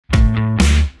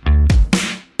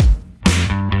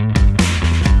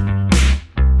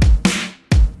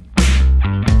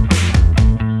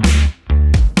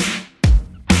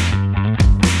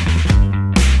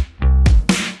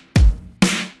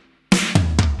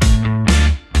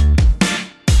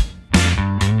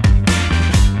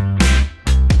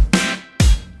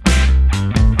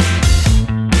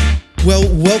Well,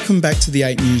 welcome back to the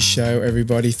 8 News Show,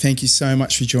 everybody. Thank you so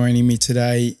much for joining me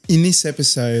today. In this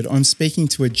episode, I'm speaking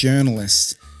to a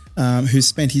journalist who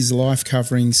spent his life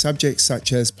covering subjects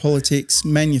such as politics,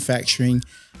 manufacturing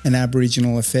and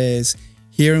Aboriginal affairs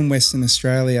here in Western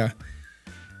Australia.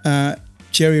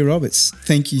 Jerry Roberts,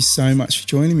 thank you so much for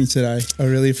joining me today. I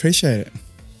really appreciate it.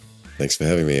 Thanks for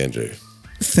having me, Andrew.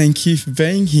 Thank you for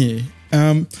being here.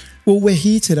 Well, we're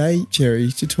here today,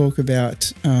 Jerry, to talk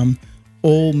about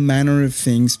all manner of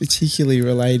things, particularly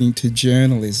relating to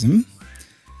journalism,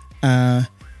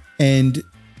 and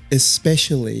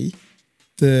especially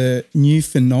the new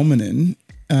phenomenon,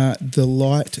 the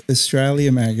Light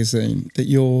Australia magazine that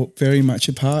you're very much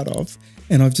a part of,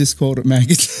 and I've just called it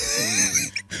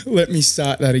magazine. Let me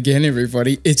start that again,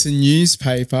 everybody. It's a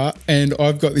newspaper, and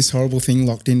I've got this horrible thing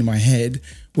locked into my head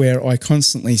where I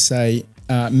constantly say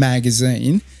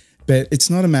magazine, but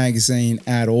it's not a magazine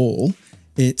at all.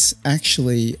 It's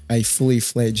actually a fully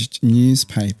fledged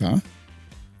newspaper,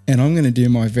 and I'm going to do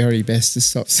my very best to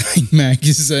stop saying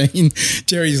magazine.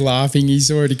 Jerry's laughing. He's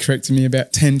already corrected me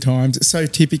about 10 times. It's so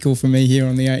typical for me here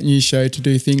on the 8 News Show to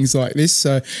do things like this.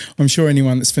 So I'm sure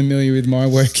anyone that's familiar with my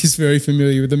work is very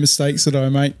familiar with the mistakes that I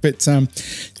make. But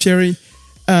Jerry,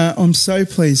 I'm so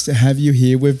pleased to have you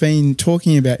here. We've been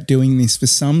talking about doing this for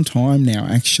some time now,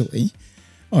 actually.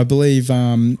 I believe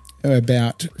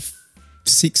about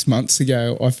 6 months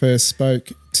ago, I first spoke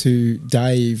to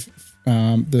Dave,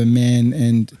 the man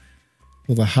and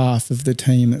the half of the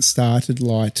team that started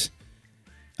Light,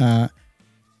 while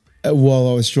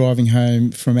I was driving home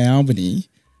from Albany,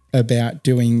 about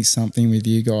doing something with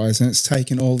you guys. And it's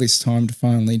taken all this time to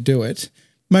finally do it.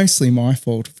 Mostly my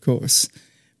fault, of course.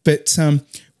 But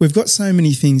we've got so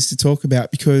many things to talk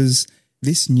about because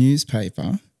this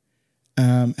newspaper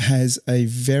has a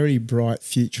very bright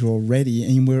future already,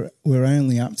 and we're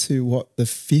only up to the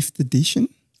 5th edition?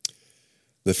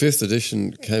 The 5th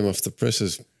edition came off the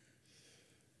presses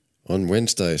on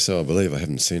Wednesday, so I believe. I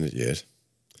haven't seen it yet.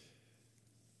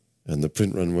 And the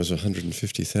print run was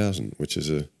 150,000, which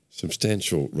is a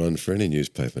substantial run for any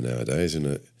newspaper nowadays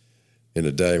in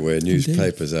a day where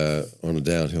newspapers are on a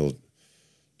downhill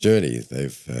journey.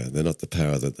 They're not the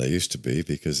power that they used to be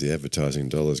because the advertising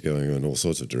dollar is going in all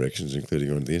sorts of directions,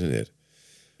 including on the internet.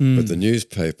 But the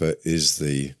newspaper is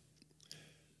the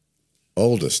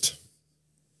oldest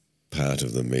part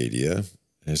of the media,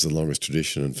 has the longest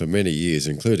tradition, and for many years,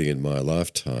 including in my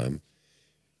lifetime,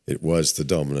 it was the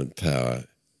dominant power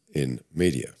in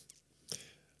media.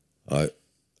 I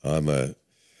don't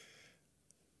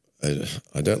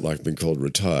like being called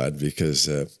retired because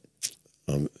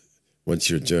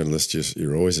once you're a journalist,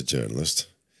 you're always a journalist.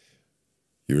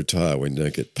 You retire when you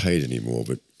don't get paid anymore.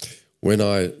 But when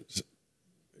I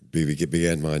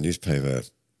began my newspaper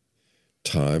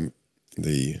time,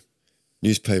 the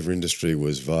newspaper industry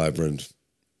was vibrant,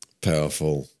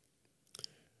 powerful,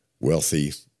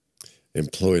 wealthy,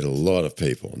 employed a lot of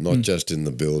people, not just in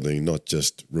the building, not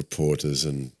just reporters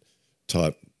and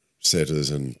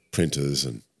typesetters and printers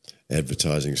and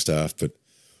advertising staff, but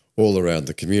all around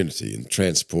the community, in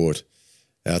transport,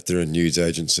 out there in news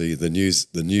agency, the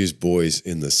news boys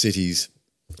in the cities,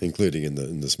 including in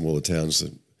the smaller towns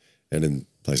and in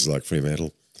places like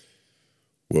Fremantle,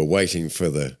 were waiting for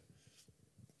the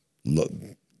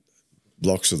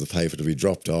blocks of the paper to be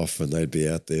dropped off, and they'd be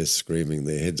out there screaming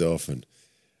their heads off, and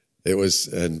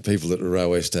people at the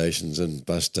railway stations and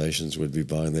bus stations would be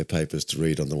buying their papers to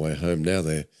read on the way home. Now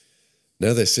they're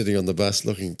sitting on the bus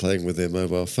playing with their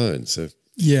mobile phones. So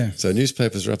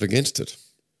newspapers are up against it,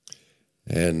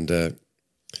 and the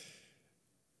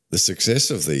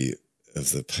success of the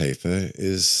paper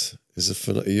is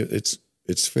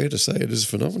it's fair to say it is a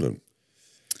phenomenon.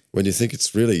 When you think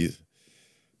it's really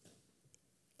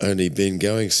only been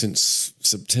going since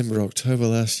September, October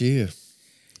last year.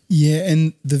 Yeah,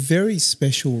 and the very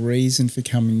special reason for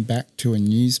coming back to a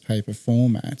newspaper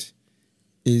format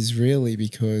is really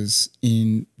because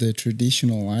in the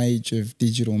traditional age of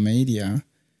digital media,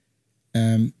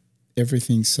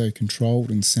 everything's so controlled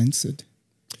and censored.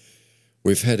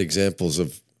 We've had a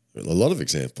lot of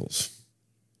examples,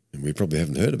 and we probably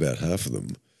haven't heard about half of them,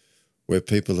 where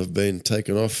people have been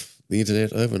taken off the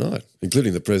internet overnight,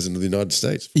 including the President of the United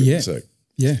States, for goodness sake.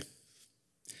 Yeah.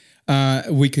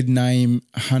 We could name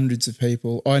hundreds of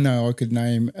people. I know I could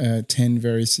name 10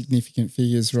 very significant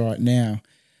figures right now.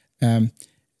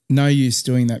 No use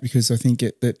doing that because I think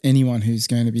that anyone who's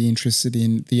going to be interested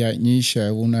in the 8 News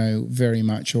Show will know very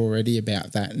much already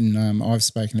about that, and I've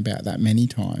spoken about that many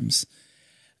times,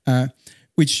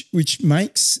 which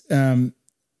makes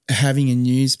having a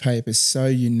newspaper so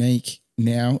unique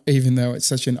now, even though it's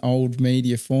such an old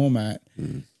media format,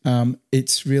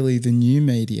 It's really the new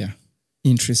media,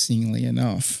 interestingly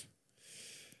enough.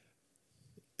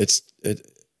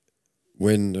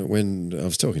 When I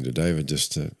was talking to David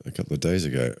just a couple of days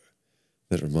ago,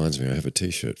 that reminds me, I have a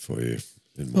T-shirt for you.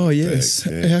 In my yes.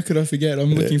 bag. Yeah. How could I forget?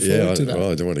 I'm looking forward to that.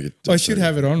 I don't want to get. I should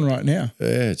have it on right now.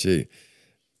 Yeah, gee.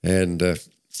 And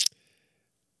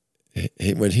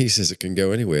when he says it can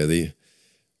go anywhere, the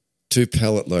 2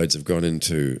 pallet loads have gone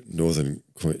into northern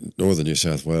New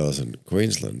South Wales and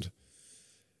Queensland,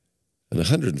 and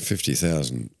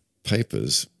 150,000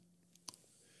 papers.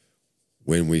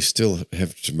 When we still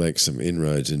have to make some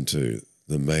inroads into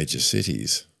the major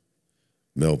cities,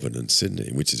 Melbourne and Sydney,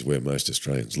 which is where most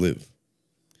Australians live,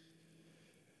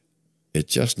 it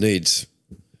just needs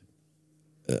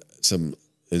some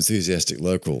enthusiastic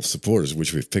local supporters,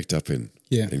 which we've picked up in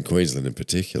Queensland in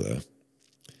particular,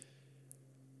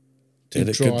 and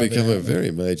it could become a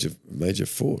very major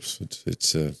force.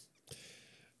 It's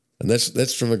and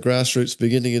that's from a grassroots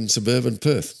beginning in suburban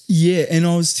Perth. Yeah, and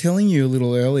I was telling you a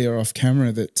little earlier off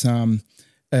camera that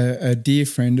a dear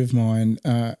friend of mine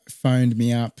phoned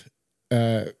me up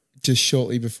just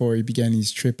shortly before he began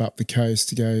his trip up the coast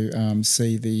to go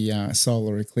see the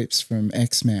solar eclipse from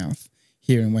Exmouth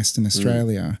here in Western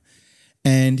Australia.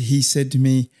 And he said to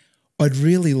me, I'd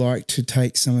really like to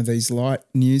take some of these light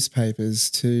newspapers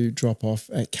to drop off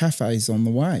at cafes on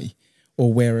the way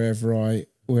or wherever I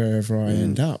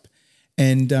end up.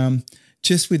 And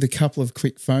just with a couple of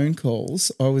quick phone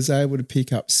calls, I was able to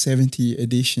pick up 70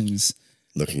 editions.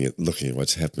 Looking at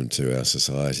what's happened to our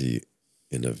society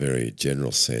in a very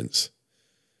general sense,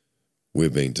 we're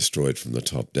being destroyed from the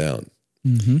top down.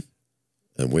 Mm-hmm.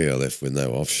 And we are left with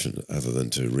no option other than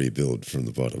to rebuild from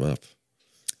the bottom up.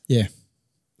 Yeah.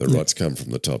 The rots come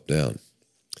from the top down.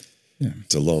 Yeah.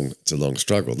 It's a long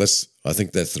struggle. I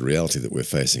think that's the reality that we're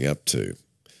facing up to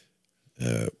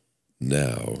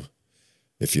now.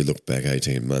 If you look back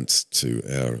 18 months to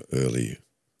our early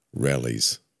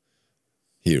rallies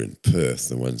here in Perth,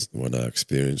 the one I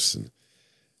experienced,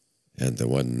 and the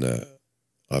one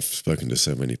I've spoken to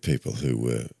so many people who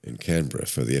were in Canberra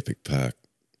for the Epic Park.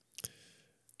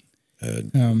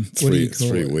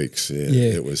 3 weeks.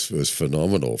 Yeah. It was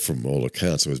phenomenal from all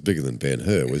accounts. It was bigger than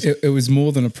Ben-Hur. It was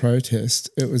more than a protest.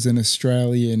 It was an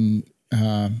Australian.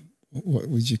 What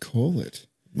would you call it?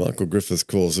 Michael Griffith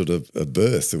calls it a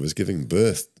birth. It was giving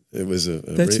birth. It was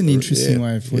That's an interesting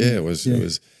way of putting it. It was,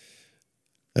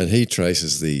 and he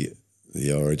traces the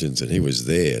origins, and he was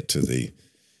there to the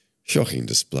shocking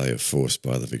display of force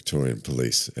by the Victorian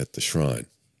police at the shrine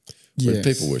when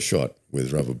people were shot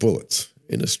with rubber bullets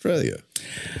in Australia.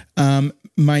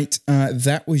 Mate,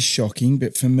 that was shocking.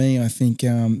 But for me, I think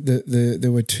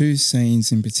there were 2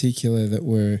 scenes in particular that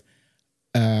were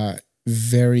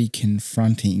very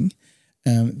confronting.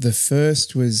 The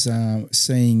first was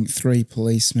seeing 3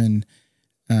 policemen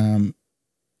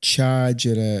charge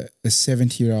at a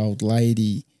 70-year-old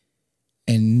lady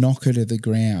and knock her to the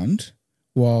ground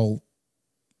while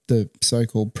the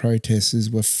so-called protesters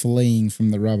were fleeing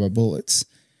from the rubber bullets.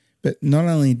 But not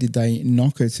only did they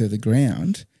knock her to the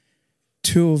ground,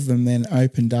 2 of them then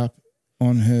opened up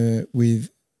on her with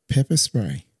pepper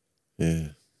spray. Yeah.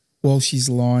 While she's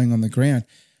lying on the ground.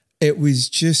 It was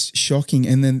just shocking.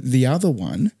 And then the other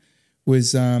one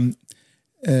was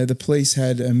the police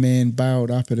had a man bailed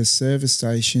up at a service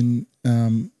station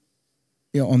on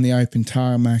the open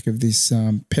tarmac of this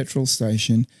petrol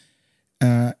station,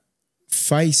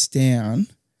 face down,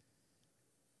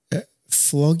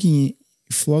 flogging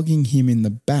him in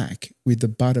the back with the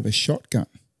butt of a shotgun.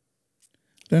 I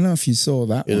don't know if you saw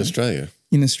that in Australia.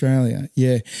 In Australia,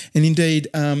 yeah. And indeed,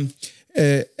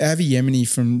 Avi Yemeni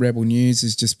from Rebel News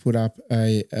has just put up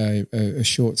a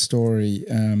short story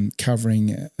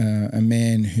covering a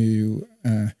man who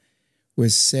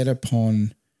was set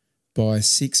upon by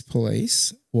 6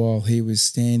 police while he was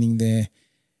standing there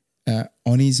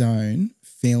on his own,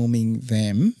 filming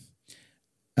them,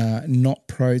 not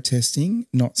protesting,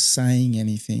 not saying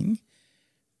anything,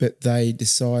 but they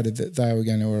decided that they were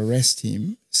going to arrest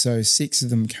him. So 6 of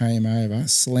them came over,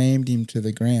 slammed him to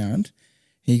the ground.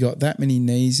 He got that many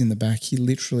knees in the back, he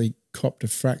literally copped a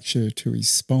fracture to his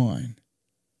spine.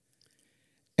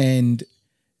 And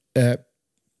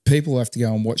people have to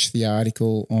go and watch the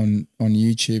article on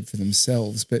YouTube for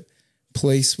themselves, but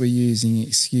police were using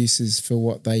excuses for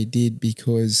what they did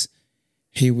because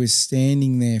he was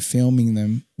standing there filming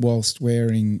them whilst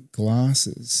wearing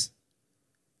glasses.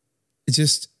 It's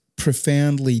just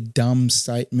profoundly dumb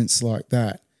statements like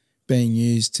that being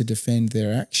used to defend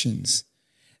their actions.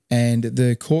 And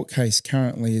the court case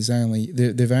currently is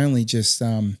they've only just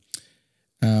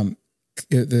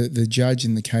the judge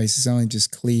in the case has only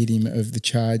just cleared him of the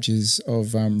charges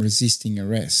of resisting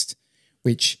arrest,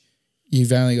 which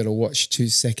you've only got to watch 2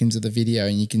 seconds of the video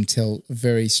and you can tell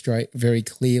very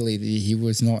clearly that he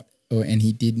was not, and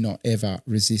he did not ever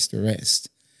resist arrest.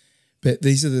 But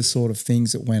these are the sort of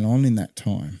things that went on in that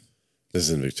time. This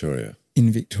is in Victoria.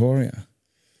 In Victoria.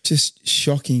 Just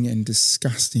shocking and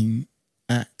disgusting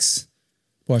acts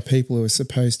by people who are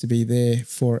supposed to be there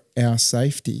for our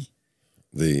safety.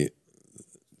 The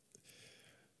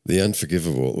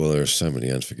unforgivable, well, there are so many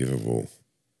unforgivable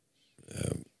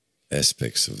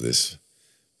aspects of this,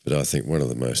 but I think one of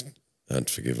the most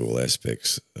unforgivable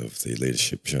aspects of the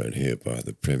leadership shown here by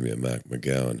the Premier, Mark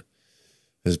McGowan,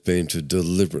 has been to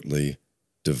deliberately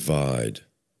divide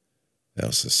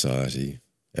our society,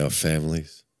 our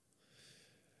families.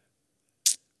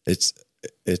 I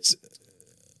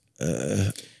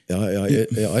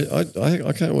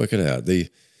can't work it out.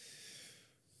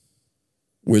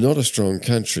 We're not a strong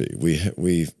country.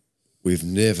 We've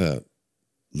never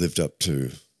lived up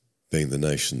to being the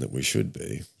nation that we should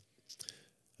be.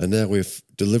 And now we're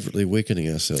deliberately weakening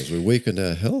ourselves. We've weakened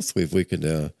our health. We've weakened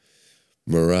our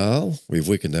morale. We've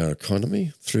weakened our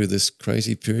economy through this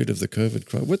crazy period of the COVID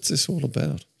crisis. What's this all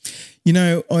about? You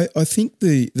know, I think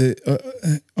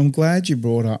I'm glad you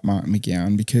brought up Mark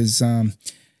McGowan because I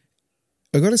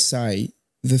got to say,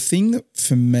 the thing that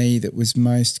for me that was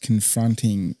most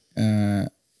confronting, I'd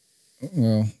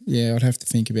have to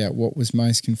think about what was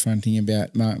most confronting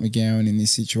about Mark McGowan in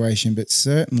this situation, but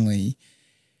certainly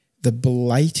the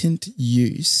blatant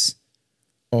use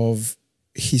of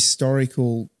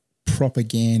historical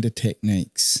propaganda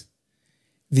techniques.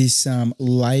 This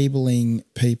labelling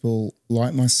people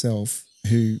like myself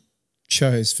who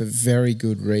chose for very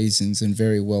good reasons and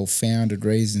very well-founded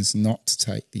reasons not to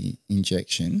take the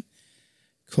injection,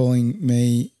 calling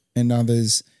me and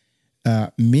others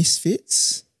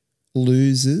misfits,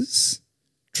 losers,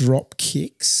 drop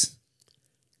kicks,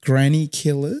 granny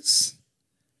killers,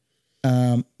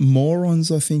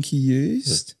 morons, I think he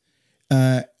used.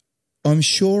 I'm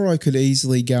sure I could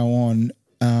easily go on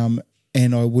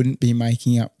and I wouldn't be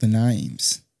making up the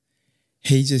names.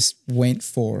 He just went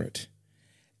for it.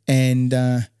 And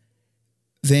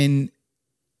then,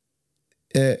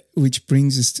 which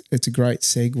brings us, it's a great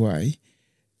segue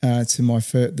to my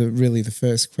the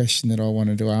first question that I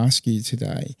wanted to ask you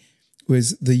today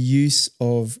was the use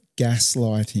of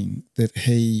gaslighting that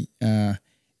he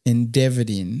endeavoured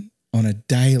in on a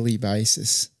daily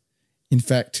basis. In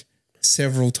fact,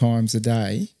 several times a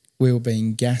day, we were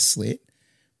being gaslit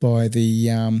by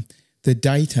the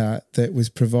data that was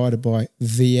provided by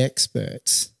the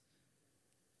experts.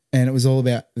 And it was all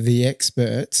about the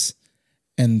experts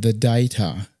and the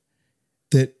data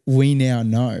that we now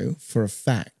know for a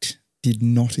fact did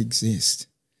not exist.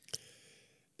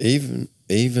 Even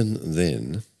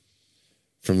then,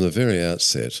 from the very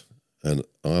outset, and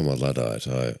I'm a Luddite,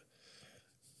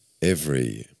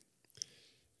 every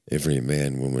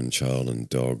man, woman, child and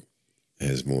dog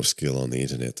has more skill on the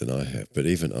internet than I have. But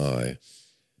even I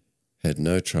had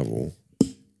no trouble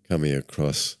coming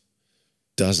across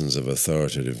dozens of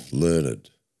authoritative,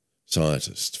 learned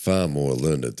scientists, far more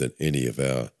learned than any of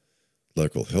our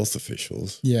local health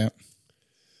officials. Yeah.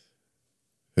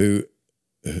 Who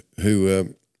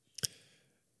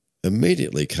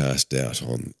immediately cast doubt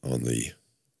on the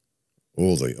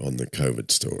COVID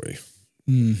story.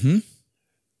 Mm-hmm.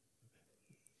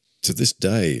 To this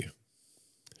day,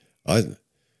 I'm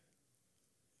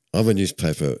a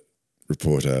newspaper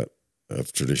reporter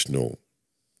of traditional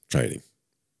training,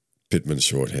 Pittman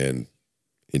shorthand,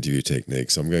 interview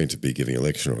techniques. I'm going to be giving a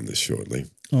lecture on this shortly.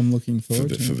 I'm looking forward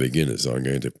to it. For beginners, I'm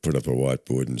going to put up a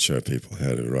whiteboard and show people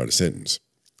how to write a sentence.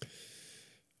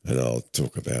 And I'll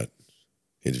talk about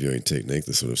interviewing technique,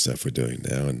 the sort of stuff we're doing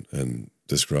now, and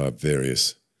describe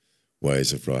various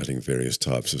ways of writing various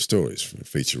types of stories, from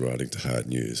feature writing to hard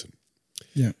news.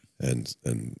 And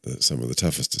some of the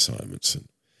toughest assignments.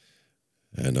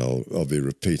 And I'll be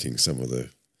repeating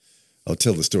I'll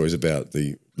tell the stories about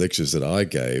the lectures that I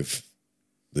gave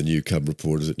the new cub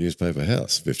reporters at Newspaper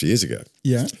House 50 years ago.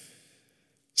 Yeah.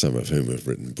 Some of whom have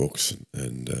written books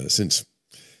and since.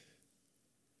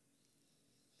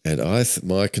 And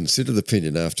my considered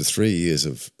opinion after 3 years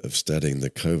of studying the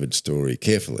COVID story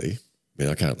carefully, I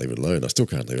mean, I can't leave it alone. I still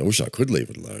can't leave it. I wish I could leave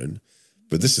it alone.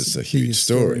 But this is a huge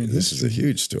story. This is a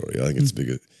huge story. I think it's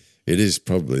bigger. It is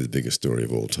probably the biggest story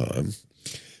of all time.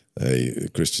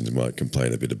 Christians might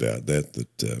complain a bit about that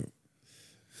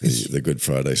the Good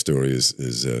Friday story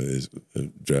is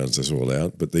drowns us all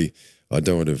out. But we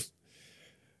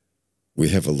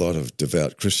have a lot of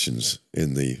devout Christians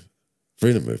in the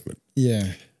freedom movement.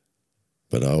 Yeah.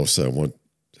 but I also want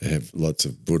to have lots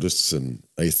of Buddhists and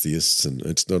atheists, and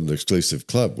it's not an exclusive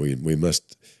club. We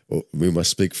must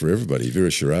speak for everybody. Vera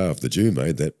Sharav, the Jew,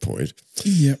 made that point.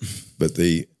 Yep. But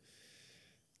the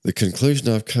conclusion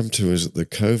I've come to is that the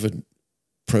COVID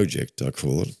project, I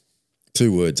call it,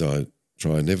 2 words I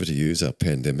try never to use are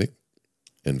pandemic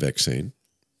and vaccine.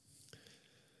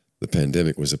 The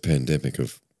pandemic was a pandemic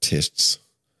of tests,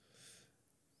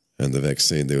 and the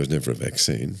vaccine, there was never a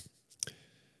vaccine.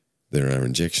 There are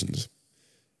injections.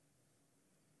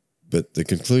 But the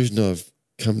conclusion I've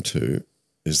come to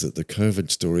is that the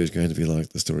COVID story is going to be like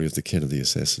the story of the Kennedy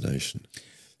assassination.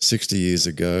 60 years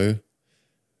ago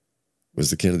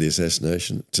was the Kennedy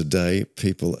assassination. Today,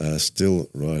 people are still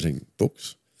writing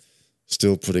books,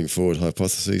 still putting forward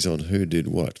hypotheses on who did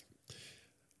what.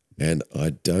 And I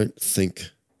don't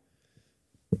think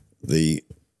the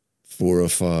 4 or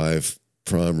 5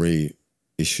 primary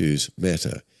issues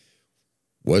matter.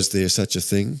 Was there such a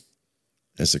thing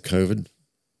as a COVID?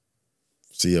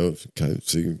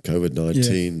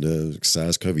 COVID-19,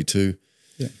 SARS-CoV-2?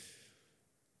 Yeah.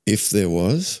 If there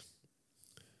was,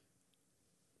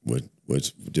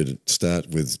 did it start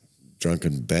with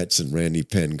drunken bats and Randy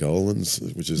Pangolins,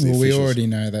 which is the we officials? already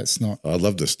know that's not. I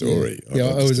love the story.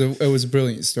 Yeah, it was a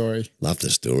brilliant story. Love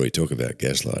the story. Talk about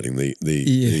gaslighting.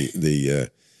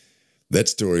 That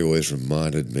story always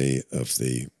reminded me of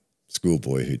the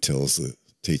schoolboy who tells the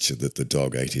teacher that the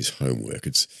dog ate his homework.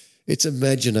 It's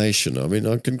imagination. I mean,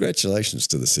 congratulations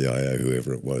to the CIO,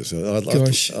 whoever it was. I'd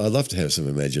love to have some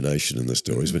imagination in the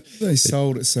stories, but they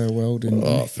sold it so well, didn't they?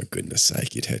 Oh, for goodness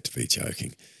sake, you'd have to be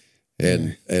joking.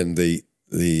 But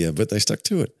they stuck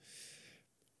to it.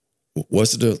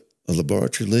 Was it a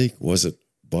laboratory leak? Was it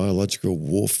biological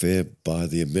warfare by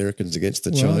the Americans against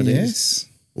the Chinese? Yes.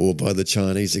 Or by the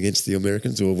Chinese against the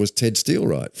Americans? Or was Ted Steele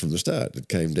right from the start? It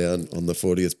came down on the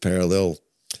 40th parallel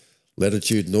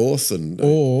latitude north, and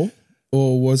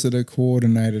or was it a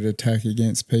coordinated attack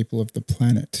against people of the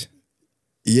planet?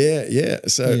 Yeah.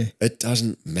 So it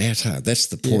doesn't matter. That's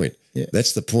the point. Yeah.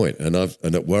 That's the point. And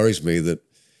it worries me that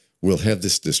we'll have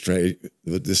this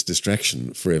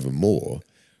distraction forevermore.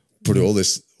 Put all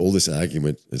this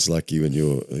argument. It's like you and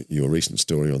your recent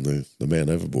story on the man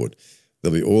overboard.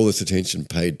 There'll be all this attention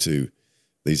paid to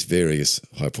these various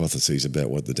hypotheses about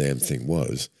what the damn thing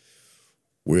was,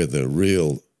 where the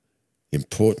real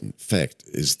important fact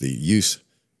is the use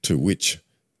to which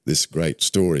this great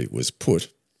story was put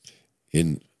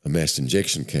in a mass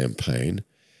injection campaign.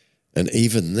 And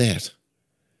even that,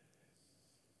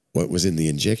 what was in the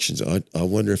injections, I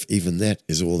wonder if even that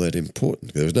is all that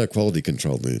important. There was no quality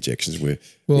control in the injections. I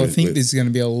think there's going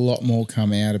to be a lot more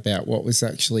come out about what was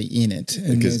actually in it.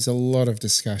 And there's a lot of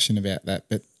discussion about that,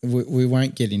 but we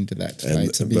won't get into that today.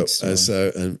 It's a big story.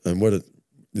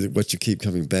 What you keep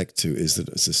coming back to is that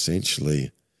it's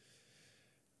essentially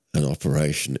an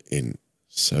operation in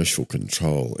social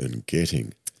control and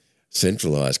getting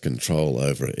centralized control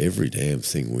over every damn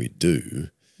thing we do.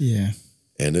 Yeah.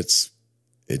 And it's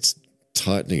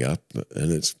tightening up,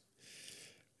 and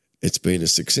it's been a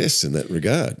success in that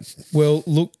regard. Well,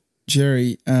 look,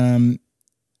 Jerry, I'm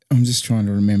just trying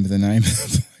to remember the name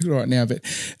right now, but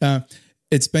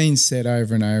it's been said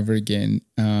over and over again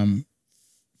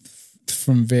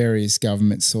from various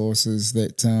government sources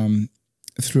that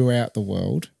throughout the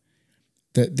world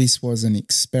that this was an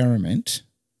experiment.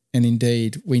 And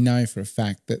indeed, we know for a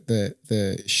fact that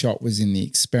the shot was in the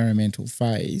experimental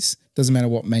phase. Doesn't matter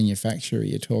what manufacturer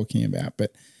you're talking about,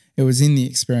 but it was in the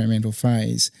experimental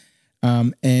phase.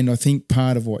 And I think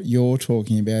part of what you're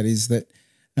talking about is that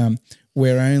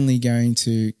we're only going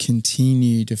to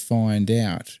continue to find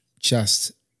out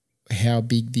just how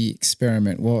big the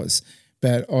experiment was.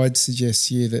 But I'd suggest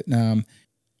to you that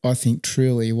I think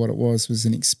truly what it was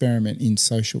an experiment in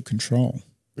social control.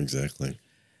 Exactly.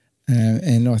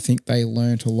 And I think they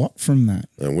learnt a lot from that.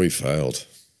 And we failed.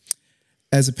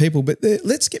 As a people. But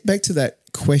let's get back to that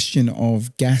question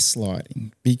of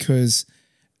gaslighting, because,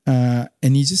 and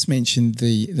you just mentioned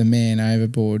the man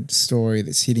overboard story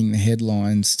that's hitting the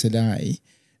headlines today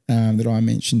that I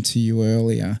mentioned to you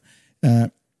earlier.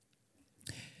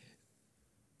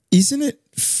 Isn't it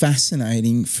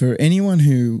fascinating for anyone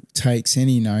who takes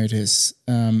any notice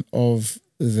of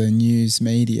the news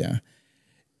media?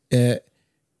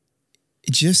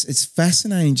 It's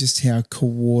fascinating just how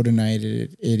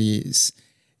coordinated it is.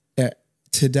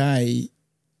 Today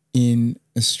in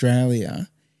Australia,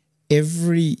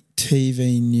 every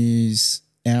TV news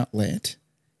outlet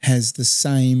has the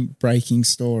same breaking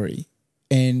story,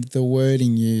 and the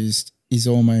wording used is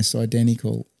almost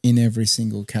identical in every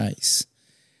single case.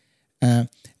 And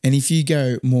if you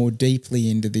go more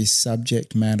deeply into this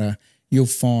subject matter, you'll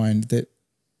find that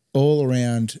all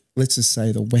around, let's just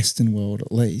say the Western world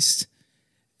at least,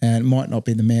 and it might not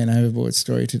be the man overboard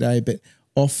story today, but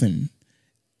often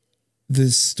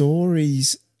the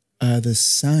stories are the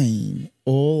same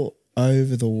all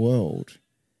over the world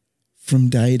from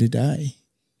day to day.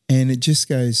 And it just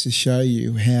goes to show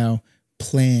you how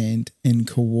planned and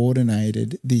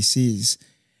coordinated this is.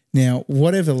 Now,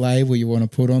 whatever label you want to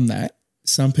put on that,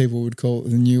 some people would call it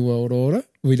the New World Order.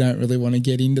 We don't really want to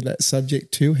get into that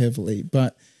subject too heavily,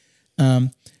 but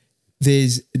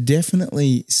there's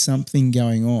definitely something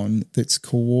going on that's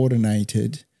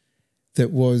coordinated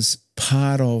that was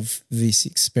part of this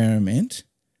experiment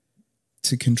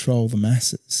to control the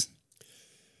masses.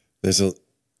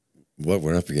 What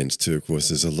we're up against too, of course,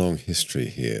 there's a long history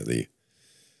here.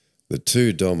 The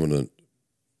two dominant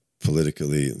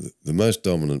the most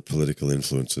dominant political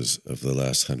influences of the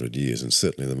last 100 years, and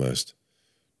certainly the most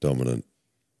dominant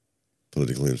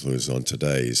political influence on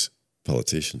today's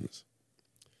politicians,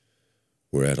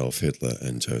 were Adolf Hitler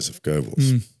and Joseph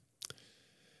Goebbels.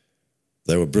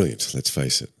 They were brilliant, let's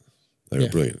face it. They were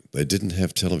brilliant. They didn't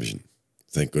have television,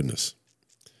 thank goodness.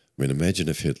 I mean, imagine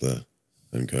if Hitler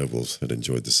and Goebbels had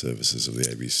enjoyed the services of the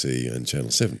ABC and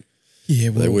Channel 7. Yeah,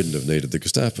 well, they wouldn't have needed the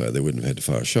Gestapo. They wouldn't have had to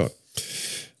fire a shot.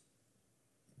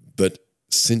 But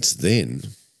since then,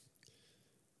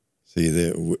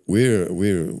 see,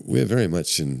 we're very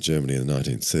much in Germany in the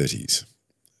 1930s.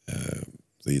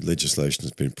 The legislation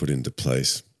has been put into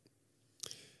place.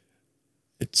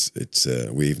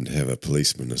 We even have a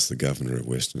policeman as the governor of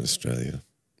Western Australia.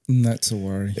 And that's a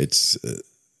worry. It's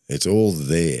all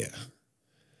there,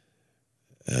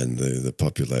 and the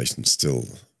population's still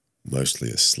mostly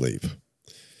asleep.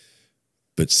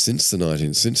 But since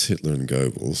Hitler and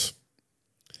Goebbels,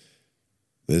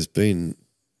 there's been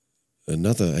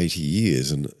another 80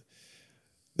 years, and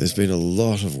there's been a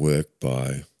lot of work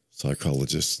by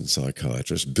psychologists and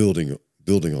psychiatrists building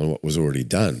on what was already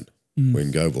done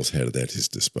when Goebbels had it at his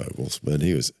disposal.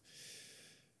 And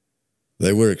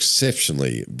they were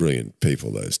exceptionally brilliant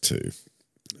people, those two.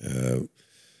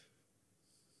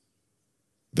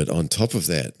 But on top of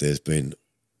that, there's been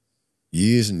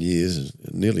years and years,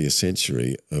 nearly a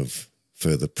century of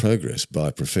further progress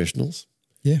by professionals,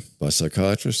 by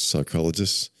psychiatrists,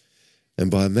 psychologists, and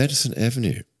by Madison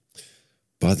Avenue,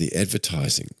 by the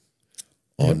advertising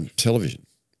on television.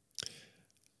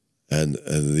 And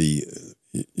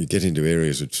you get into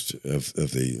areas of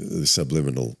the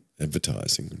subliminal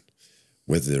advertising,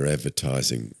 whether they're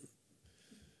advertising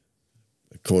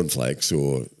cornflakes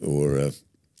or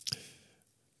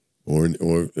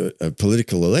a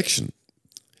political election.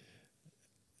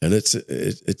 And it's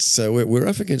so we're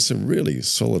up against some really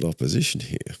solid opposition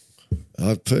here.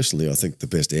 I think the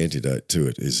best antidote to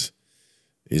it is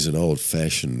an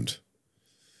old-fashioned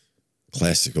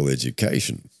classical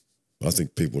education. I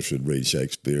think people should read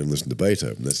Shakespeare and listen to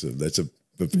Beethoven.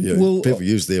 People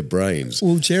use their brains.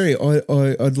 Well, Jerry,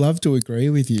 I'd love to agree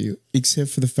with you,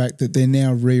 except for the fact that they're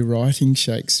now rewriting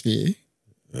Shakespeare.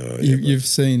 You've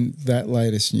seen that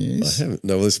latest news. I haven't.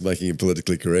 No, well, it's making it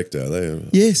politically correct, are they?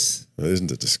 Yes.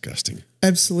 Isn't it disgusting?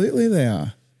 Absolutely they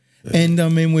are. Yeah. And I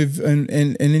mean,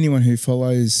 and anyone who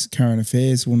follows current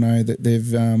affairs will know that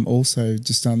they've also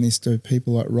just done this to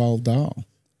people like Roald Dahl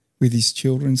with his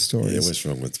children's stories. Yeah, what's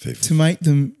wrong with people? To make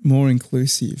them more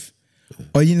inclusive.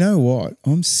 Oh, you know what?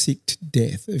 I'm sick to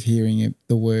death of hearing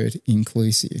the word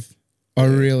inclusive. I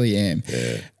really am.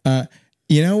 Yeah.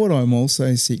 You know what I'm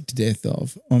also sick to death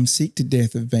of? I'm sick to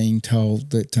death of being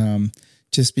told that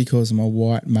just because I'm a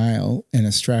white male and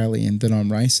Australian that I'm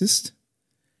racist.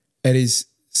 It is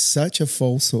such a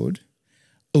falsehood.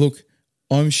 Look,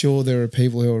 I'm sure there are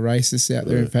people who are racist out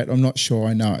there. In fact, I'm not sure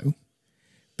I know.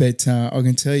 But I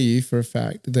can tell you for a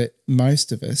fact that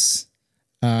most of us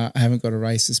haven't got a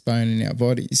racist bone in our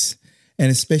bodies. And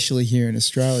especially here in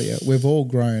Australia, we've all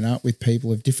grown up with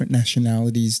people of different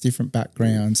nationalities, different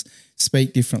backgrounds,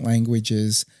 speak different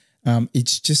languages.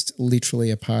 It's just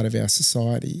literally a part of our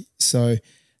society. So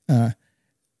I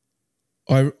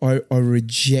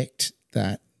reject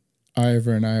that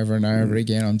over and over and over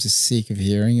again. I'm just sick of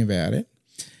hearing about it.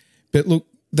 But look,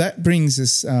 that brings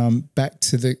us back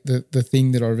to the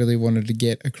thing that I really wanted to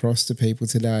get across to people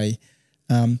today.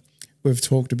 We've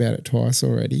talked about it twice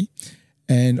already.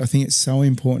 And I think it's so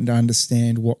important to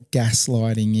understand what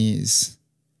gaslighting is.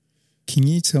 Can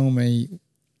you tell me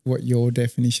what your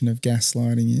definition of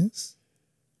gaslighting is?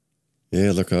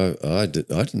 Yeah, look, I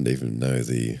didn't even know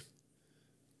the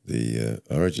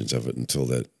origins of it until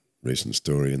that recent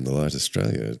story in The Light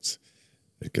Australia.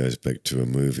 It goes back to a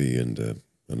movie and a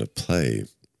play.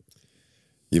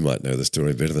 You might know the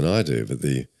story better than I do, but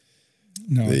the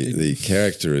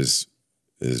character is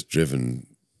driven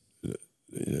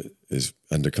is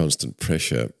under constant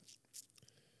pressure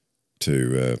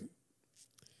to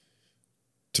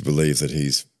believe that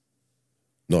he's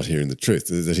not hearing the truth,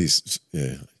 that he's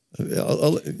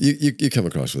you come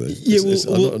across with it. Yeah,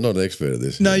 I'm not an expert at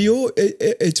this. No,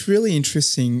 it's really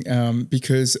interesting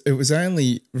because it was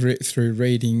only through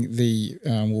reading the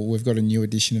we've got a new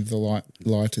edition of the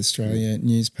Light Australia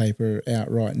newspaper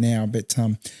out right now, but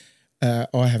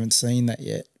I haven't seen that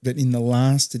yet. But in the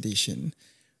last edition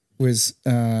was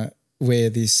where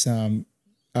this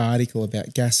article about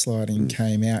gaslighting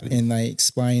came out, and they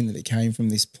explained that it came from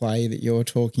this play that you're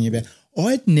talking about.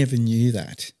 I never knew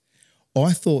that.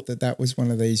 I thought that was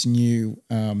one of these new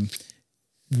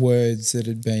words that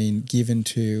had been given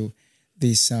to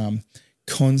this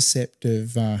concept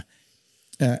of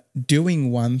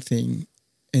doing one thing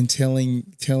and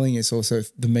telling us also.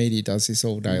 The media does this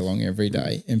all day long, every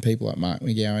day, and people like Mark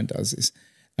McGowan does this,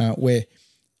 where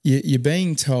you're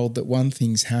being told that one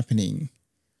thing's happening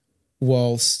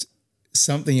whilst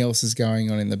something else is going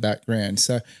on in the background.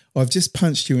 So I've just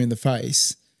punched you in the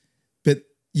face, but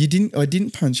I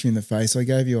didn't punch you in the face. I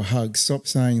gave you a hug. Stop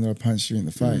saying that I punched you in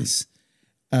the face.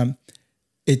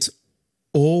 It's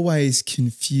always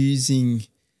confusing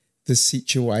the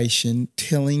situation,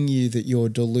 telling you that you're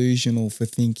delusional for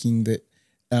thinking that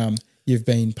you've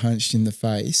been punched in the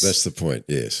face. That's the point,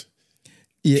 yes.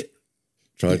 Yeah.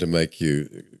 Trying to make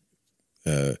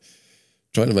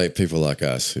people like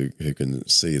us who can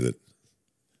see that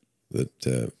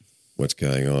what's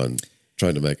going on,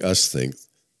 trying to make us think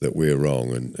that we're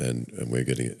wrong and we're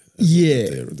getting it.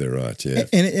 Yeah. They're right, yeah.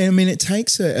 And I mean, it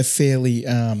takes a fairly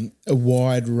a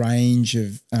wide range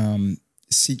of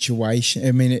situation.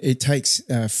 I mean, it takes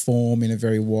form in a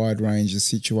very wide range of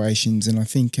situations. And I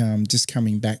think just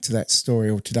coming back to that story,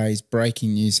 or today's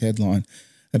breaking news headline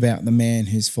about the man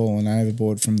who's fallen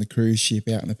overboard from the cruise ship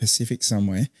out in the Pacific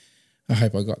somewhere, I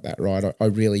hope I got that right. I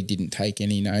really didn't take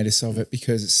any notice of it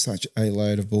because it's such a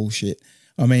load of bullshit.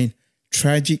 I mean,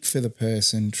 tragic for the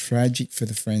person, tragic for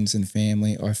the friends and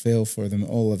family. I feel for them,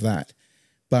 all of that.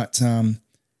 But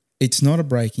it's not a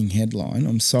breaking headline.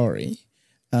 I'm sorry.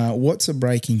 What's a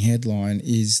breaking headline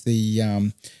is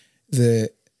the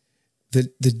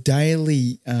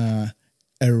daily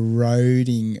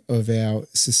eroding of our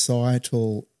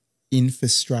societal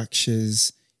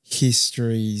infrastructures,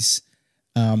 histories,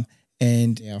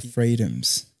 and our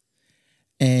freedoms.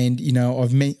 And, you know, I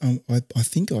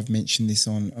think I've mentioned this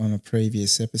on a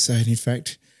previous episode. In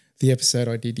fact, the episode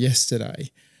I did yesterday,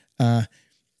 the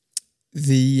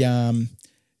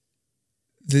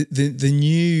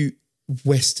new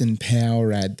Western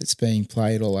Power ad that's being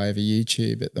played all over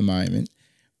YouTube at the moment,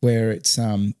 where it's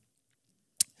a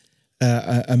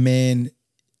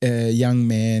young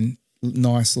man,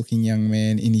 nice looking young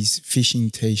man in his fishing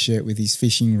t-shirt with his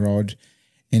fishing rod,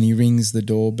 and he rings the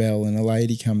doorbell and a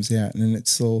lady comes out and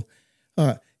it's all,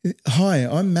 hi,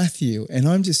 I'm Matthew and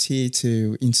I'm just here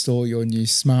to install your new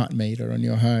smart meter on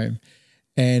your home.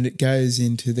 And it goes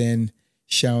into then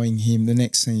showing him, the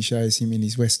next scene shows him in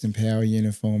his Western Power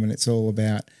uniform, and it's all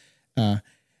about,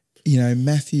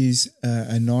 Matthew's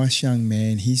a nice young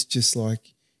man. He's just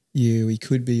like you. He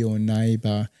could be your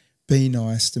neighbour. Be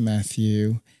nice to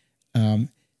Matthew.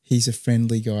 He's a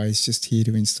friendly guy. He's just here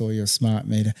to install your smart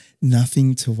meter.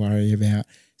 Nothing to worry about.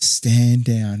 Stand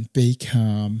down. Be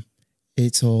calm.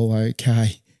 It's all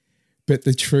okay. But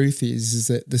the truth is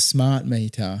that the smart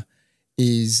meter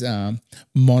is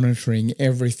monitoring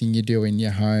everything you do in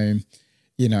your home.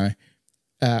 You know,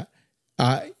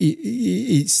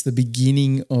 it's the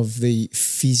beginning of the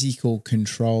physical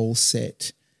control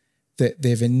set that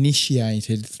they've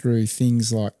initiated through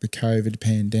things like the COVID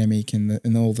pandemic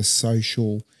and all the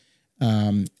social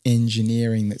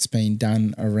engineering that's been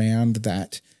done around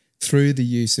that through the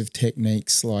use of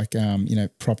techniques like,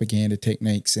 propaganda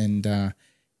techniques and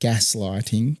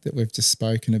gaslighting that we've just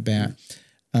spoken about,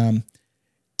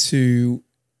 to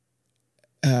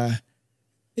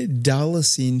dull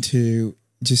us into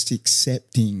just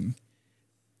accepting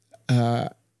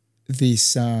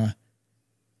this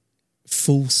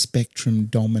full spectrum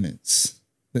dominance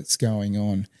that's going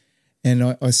on.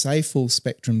 And I say full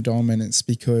spectrum dominance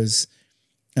because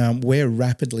we're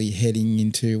rapidly heading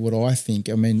into what I think,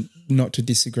 I mean, not to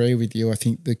disagree with you, I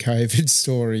think the COVID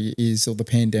story is, or the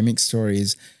pandemic story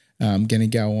is going to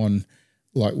go on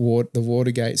like the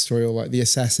Watergate story, or like the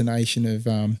assassination of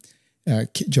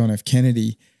John F.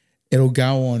 Kennedy. It'll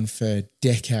go on for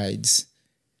decades,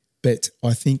 but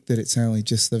I think that it's only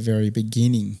just the very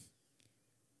beginning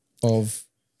of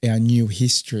our new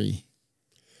history.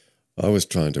 I was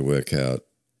trying to work out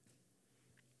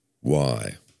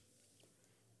why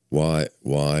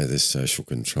this social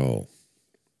control.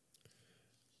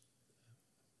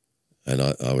 And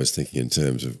I was thinking in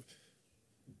terms of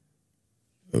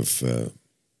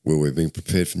were we being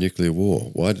prepared for nuclear war?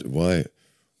 Why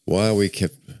are we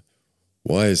kept?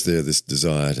 Why is there this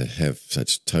desire to have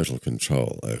such total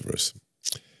control over us?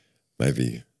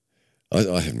 Maybe I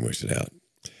haven't worked it out,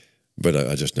 but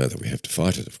I just know that we have to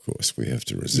fight it. Of course, we have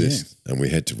to resist, and we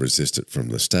had to resist it from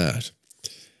the start.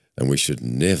 And we should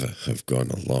never have gone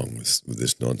along with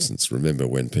this nonsense. Remember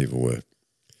when people were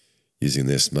using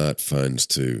their smartphones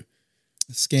to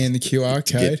scan the QR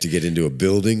code to get into a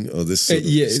building or this sort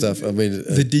of stuff. I mean,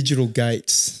 the digital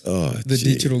gates.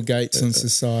 Digital gates on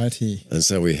society. And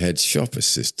so we had shop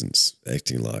assistants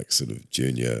acting like sort of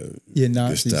junior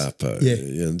Nazis. Gestapo.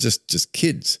 Yeah. Just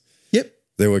kids. Yep.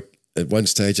 There were at one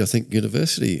stage, I think,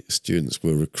 university students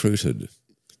were recruited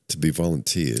to be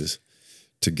volunteers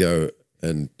to go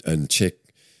and check,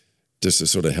 just to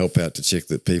sort of help out to check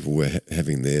that people were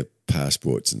having their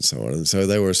passports and so on. And so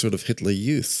they were a sort of Hitler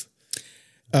Youth.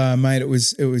 Mate, it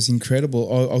was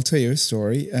incredible. I'll tell you a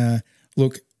story.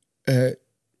 Look,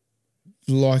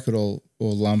 like it or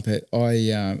lump it,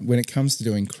 when it comes to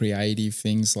doing creative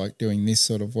things like doing this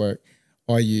sort of work,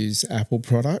 I use Apple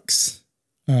products,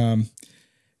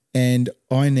 and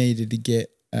I needed to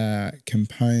get a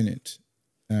component.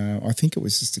 I think it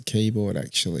was just a keyboard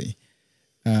actually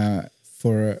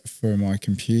for my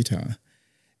computer,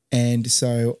 and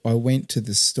so I went to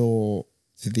the store.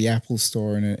 To the Apple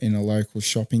store in a local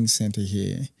shopping centre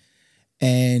here,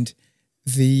 and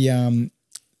the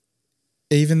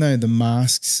even though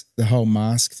the whole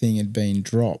mask thing had been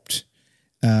dropped,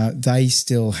 they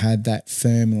still had that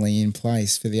firmly in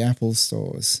place for the Apple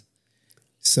stores.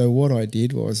 So what I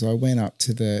did was I went up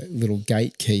to the little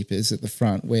gatekeepers at the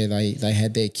front where they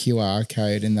had their QR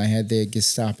code and they had their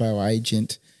Gestapo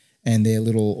agent and their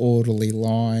little orderly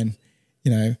line,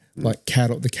 like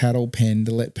the cattle pen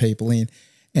to let people in.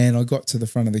 And I got to the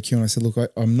front of the queue and I said, look,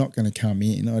 I'm not going to come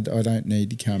in. I don't need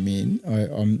to come in.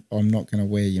 I'm not going to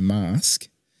wear your mask.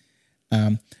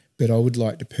 But I would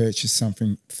like to purchase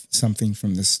something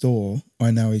from the store.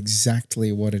 I know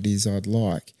exactly what it is I'd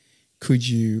like. Could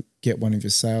you get one of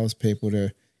your salespeople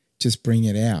to just bring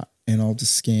it out and I'll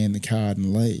just scan the card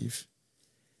and leave?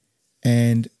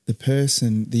 And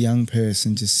the young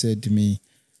person just said to me,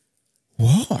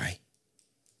 why?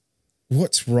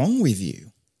 What's wrong with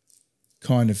you?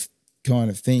 Kind of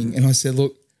thing. And I said,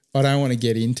 look, I don't want to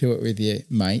get into it with you,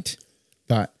 mate,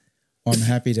 but I'm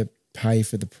happy to pay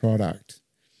for the product.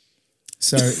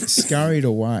 So scurried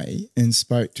away and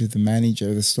spoke to the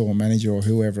manager, the store manager or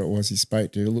whoever it was he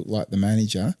spoke to. It looked like the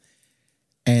manager.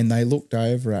 And they looked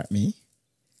over at me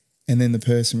and then the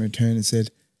person returned and said,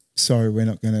 sorry, we're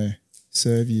not going to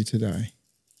serve you today.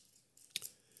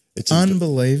 It's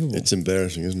unbelievable. It's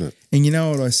embarrassing, isn't it? And you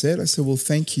know what I said? I said, well,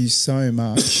 thank you so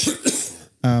much.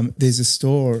 There's a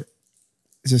store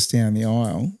just down the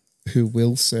aisle who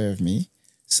will serve me,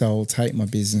 so I'll take my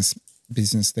business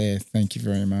there. Thank you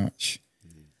very much.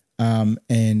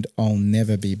 And I'll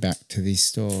never be back to this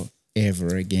store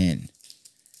ever again.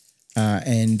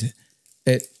 And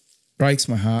it breaks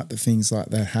my heart that things like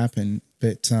that happen,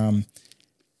 but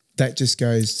that just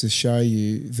goes to show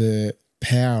you the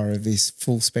power of this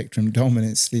full spectrum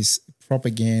dominance, this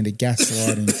propaganda,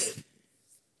 gaslighting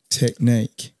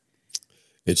technique.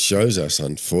 It shows us,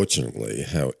 unfortunately,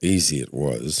 how easy it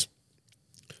was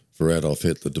for Adolf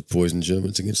Hitler to poison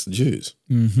Germans against the Jews.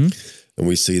 Mm-hmm. And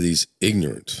we see these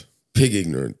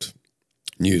pig-ignorant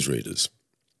newsreaders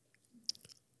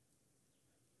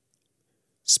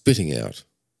spitting out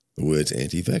the words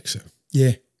anti-vaxxer.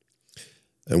 Yeah.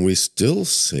 And we're still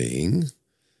seeing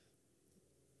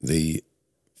the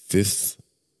fifth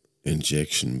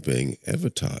injection being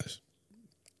advertised.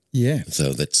 Yeah.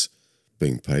 So that's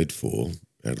being paid for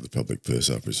out of the public purse,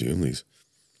 I presume. This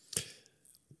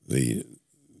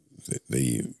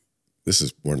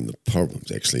is one of the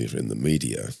problems actually in the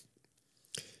media,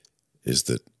 is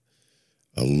that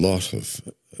a lot of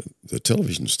the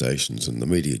television stations and the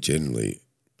media generally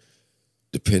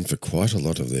depend for quite a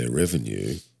lot of their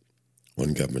revenue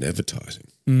on government advertising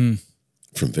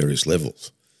from various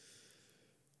levels.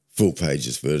 Full page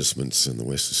advertisements in the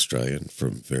West Australian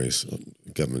from various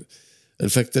government. In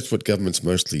fact, that's what governments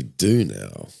mostly do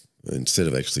now. Instead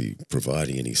of actually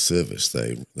providing any service,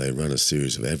 they run a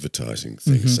series of advertising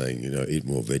things saying, eat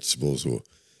more vegetables or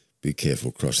be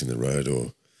careful crossing the road,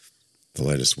 or the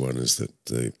latest one is that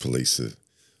the police are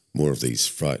more of these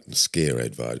fright and scare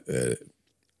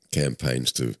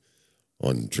campaigns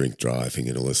on drink driving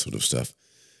and all this sort of stuff.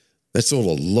 That's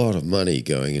all a lot of money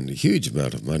going in, a huge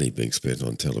amount of money being spent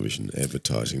on television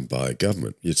advertising by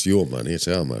government. It's your money, it's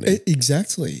our money.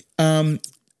 Exactly.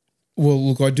 Well,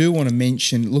 look, I do want to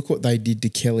mention. Look what they did to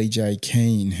Kelly J.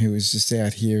 Keane, who was just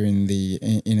out here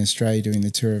in Australia doing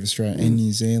the tour of Australia and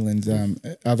New Zealand,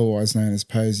 otherwise known as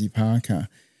Posey Parker.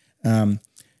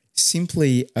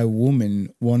 Simply a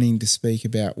woman wanting to speak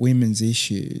about women's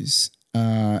issues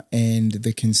and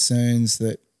the concerns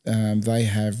that they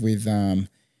have with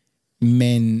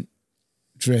men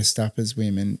dressed up as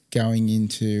women going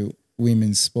into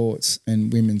women's sports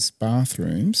and women's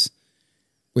bathrooms,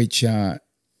 which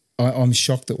I'm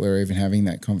shocked that we're even having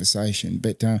that conversation.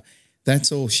 But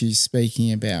that's all she's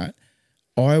speaking about.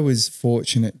 I was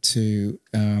fortunate to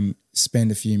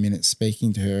spend a few minutes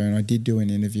speaking to her, and I did do an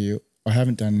interview. I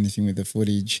haven't done anything with the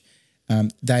footage.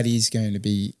 That is going to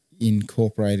be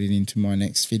incorporated into my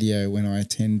next video when I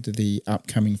attend the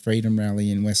upcoming Freedom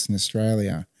Rally in Western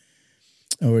Australia.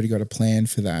 I already got a plan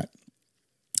for that.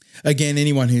 Again,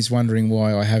 anyone who's wondering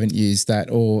why I haven't used that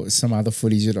or some other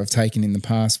footage that I've taken in the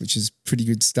past, which is pretty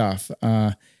good stuff,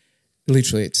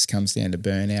 literally it just comes down to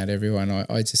burnout, everyone.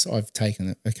 I've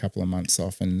taken a couple of months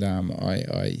off, and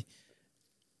I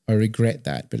regret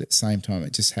that, but at the same time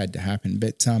it just had to happen.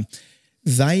 But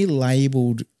they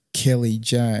labelled Kelly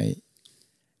J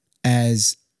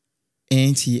as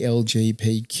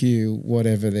anti-LGBTQ,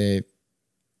 whatever their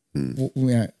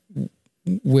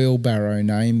wheelbarrow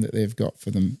name that they've got for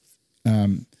them,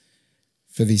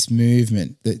 for this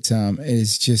movement that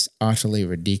is just utterly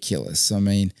ridiculous. I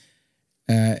mean,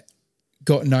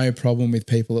 got no problem with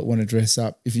people that want to dress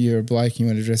up. If you're a bloke and you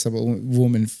want to dress up a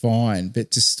woman, fine,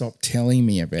 but just stop telling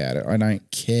me about it. I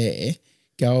don't care.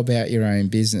 Go about your own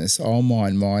business. I'll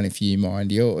mind mine if you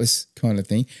mind yours, kind of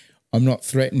thing. I'm not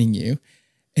threatening you.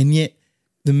 And yet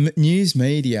the news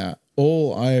media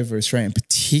all over Australia, and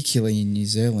particularly in New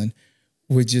Zealand,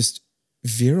 were just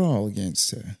virile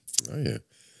against her. Oh, yeah.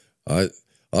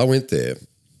 I went there.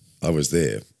 I was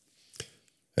there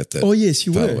at that yes,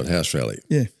 you Parliament were. House rally.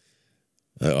 Yeah.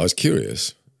 I was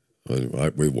curious.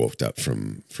 We walked up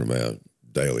from our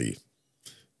daily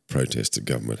protest at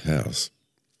Government House.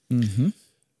 Mm-hmm.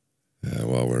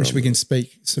 While we're Which we can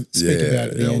speak about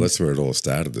at the end. That's where it all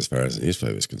started as far as the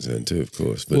newspaper is concerned too, of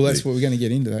course. But that's what we're going to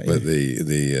get into that. But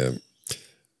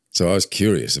so I was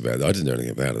curious about it. I didn't know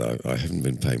anything about it. I haven't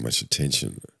been paying much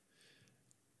attention.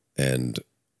 And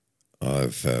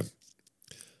I'm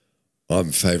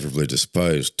favourably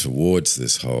disposed towards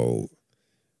this whole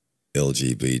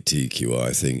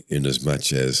LGBTQI thing, in as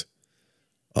much as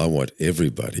I want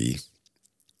everybody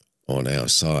on our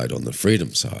side, on the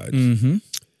freedom side. Mm-hmm.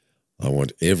 I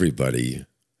want everybody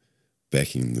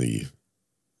backing the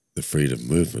freedom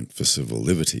movement for civil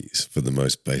liberties, for the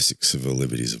most basic civil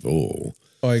liberties of all.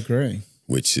 I agree.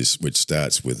 Which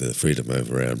starts with the freedom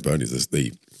over our own body,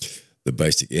 the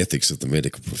basic ethics of the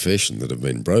medical profession that have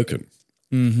been broken,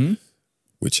 mm-hmm.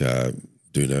 which are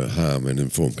do no harm and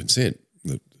informed consent,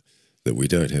 that we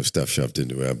don't have stuff shoved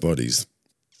into our bodies.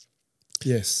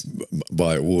 Yes.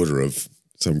 By order of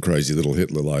some crazy little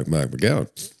Hitler like Mark McGowan,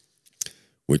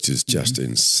 which is just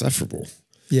insufferable.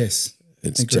 Yes.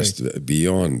 It's agreed. just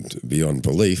beyond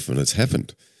belief, and it's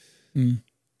happened. Mm.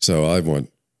 So I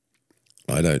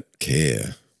don't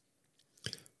care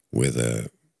whether,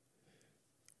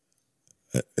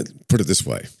 put it this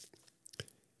way,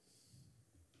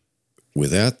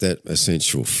 without that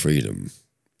essential freedom,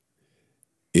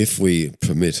 if we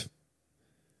permit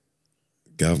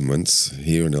governments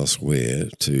here and elsewhere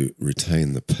to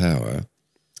retain the power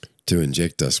to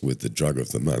inject us with the drug of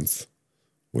the month,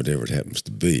 whatever it happens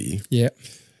to be,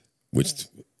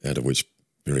 out of which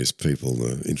various people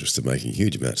are interested in making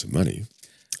huge amounts of money,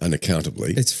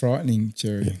 unaccountably. It's frightening,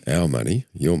 Jerry. Our money,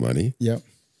 your money. Yep.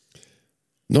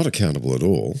 Not accountable at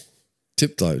all.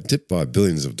 Tipped by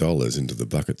billions of dollars into the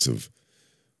buckets of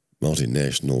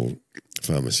multinational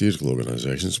pharmaceutical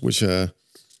organisations, which are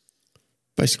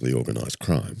basically organised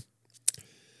crime.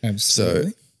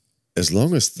 Absolutely. So as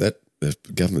long as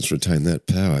governments retain that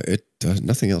power,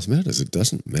 nothing else matters. It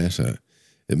doesn't matter.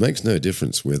 It makes no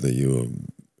difference whether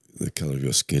the colour of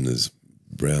your skin is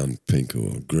brown, pink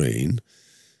or green.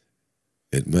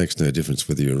 It makes no difference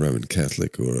whether you're a Roman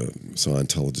Catholic or a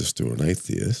Scientologist or an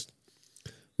atheist.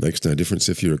 It makes no difference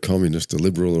if you're a communist, a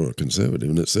liberal or a conservative.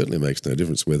 And it certainly makes no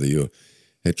difference whether you're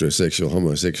heterosexual,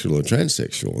 homosexual or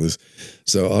transsexual.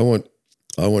 So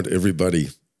I want everybody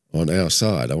on our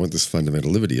side. I want this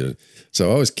fundamental liberty.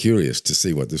 So I was curious to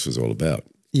see what this was all about.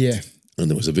 Yeah. And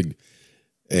there was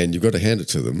and you've got to hand it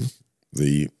to them,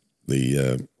 the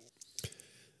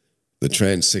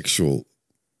transsexual,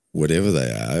 whatever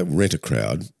they are, rent a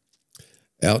crowd,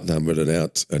 outnumbered and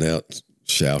out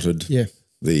shouted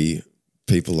the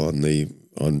people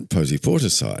on Posey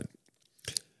Porter's side,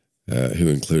 who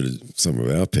included some of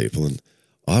our people. And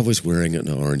I was wearing an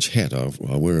orange hat. I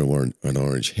wear an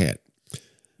orange hat.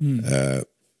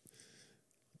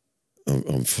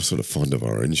 I'm sort of fond of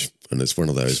orange, and it's one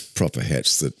of those proper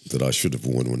hats that I should have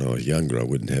worn when I was younger. I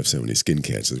wouldn't have so many skin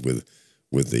cancers with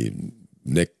the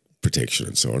neck protection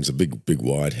and so on. It's a big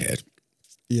wide hat.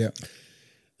 Yeah.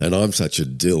 And I'm such a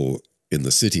dill in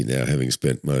the city now, having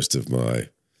spent most of my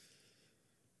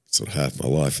sort of half my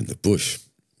life in the bush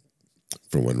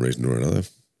for one reason or another.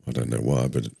 I don't know why,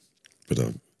 but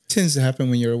Tends to happen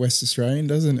when you're a West Australian,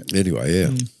 doesn't it? anyway,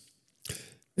 yeah.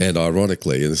 And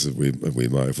ironically, and this is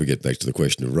if we get back to the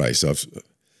question of race,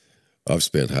 I've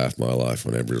spent half my life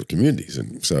on Aboriginal communities,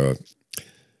 and so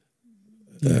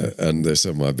and they're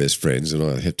some of my best friends, and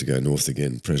I have to go north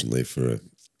again presently for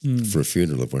a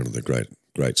funeral of one of the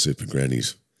great super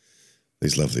grannies,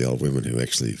 these lovely old women who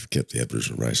actually kept the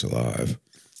Aboriginal race alive.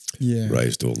 Yeah.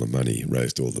 Raised all the money,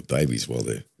 raised all the babies while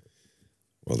their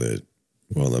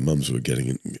mums were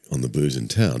getting on the booze in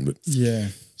town. But Yeah.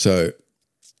 So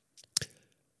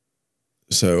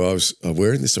I was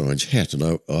wearing this orange hat, and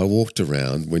I walked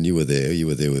around when you were there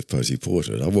with Posey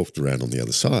Porter, and I walked around on the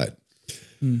other side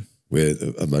where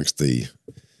amongst the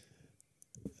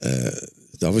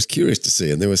I was curious to see,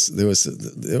 and there were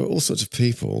all sorts of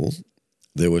people.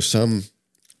 There were some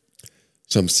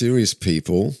serious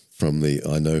people from the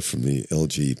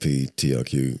LGBTQI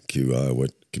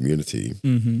community.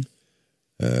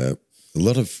 A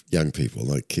lot of young people,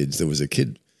 like kids. There was a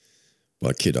kid.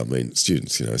 By kid, I mean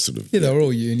students, sort of. Yeah, they were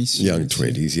all uni students.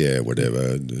 Young 20s, yeah,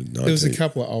 whatever. 19. There was a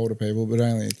couple of older people, but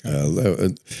only a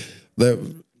couple. They're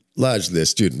largely their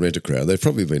student renter crowd. They've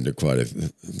probably been to quite a.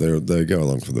 They go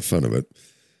along for the fun of it.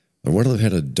 And one of them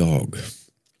had a dog,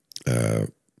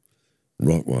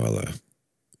 Rottweiler,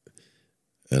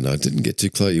 and I didn't get too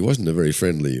close. He wasn't a very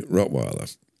friendly Rottweiler.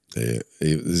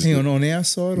 Hang on our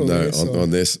side or no, their side?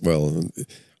 on this. Well,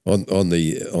 on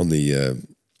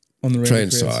the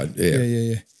trans side,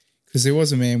 yeah. Because there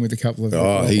was a man with a couple of.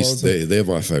 They're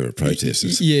my favourite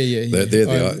protesters. Yeah.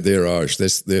 They're Irish.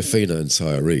 They're Fina and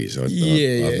Cyrese.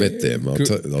 I've met them.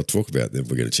 I'll talk about them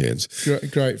if we get a chance.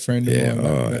 Great friend of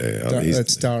mine.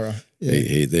 That's Dara.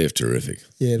 Yeah. They're terrific.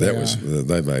 Yeah,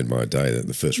 they made my day.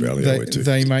 The first rally I went to.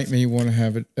 They make me want to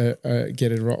have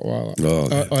get a Rottweiler. Oh,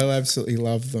 I absolutely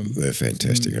love them. They're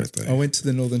fantastic, aren't they? I went to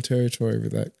the Northern Territory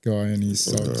with that guy and his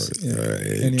dogs.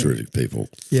 Anyway. Terrific people.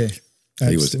 Yeah,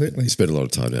 absolutely. He spent a lot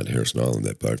of time down Harrison Island,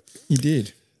 that bloke. He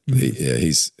did.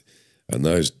 And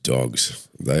those dogs,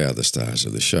 they are the stars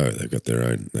of the show. They've got their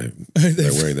own.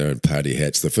 They're wearing their own party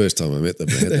hats. The first time I met them,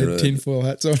 they had tinfoil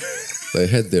hats on. They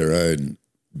had their own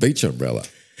beach umbrella.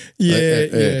 Yeah.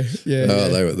 They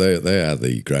are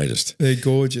the greatest. They're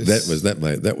gorgeous. That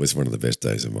was one of the best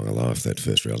days of my life. That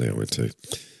first rally I went to.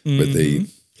 But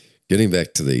getting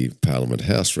back to the Parliament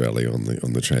House rally on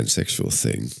the transsexual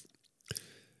thing,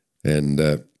 and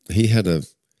he had a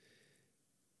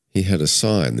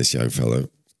sign. This young fellow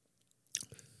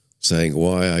saying,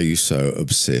 "Why are you so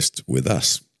obsessed with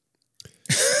us?"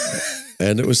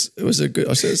 And it was a good.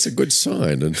 I said it's a good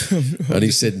sign, and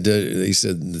he said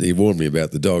he warned me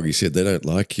about the dog. He said they don't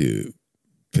like you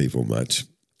people much.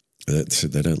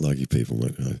 They don't like you people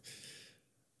much,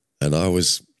 and I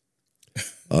was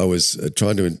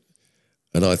trying to,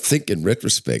 and I think in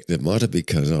retrospect it might have been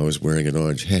because I was wearing an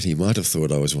orange hat. He might have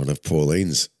thought I was one of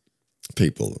Pauline's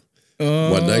people.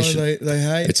 One Nation. They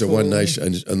hate. It's a One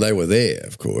Nation, and they were there,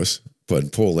 of course.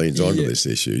 But Pauline's onto this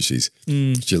issue. She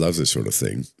loves this sort of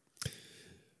thing.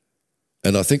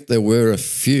 And I think there were a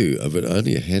few of it,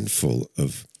 only a handful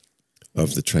of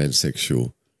the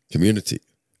transsexual community.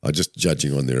 I'm just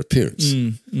judging on their appearance.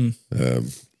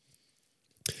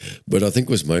 But I think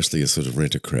it was mostly a sort of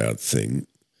rent-a-crowd thing.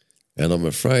 And I'm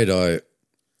afraid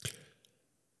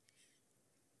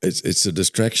it's a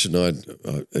distraction.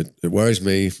 It worries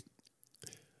me.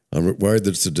 I'm worried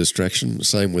that it's a distraction.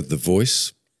 Same with The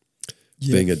Voice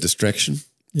being a distraction.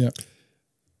 Yeah.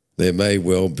 There may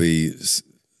well be...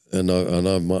 And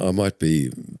I might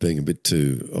be being a bit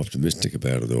too optimistic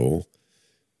about it all.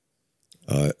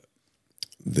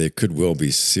 There could well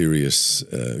be serious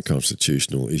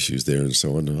constitutional issues there and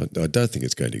so on. I don't think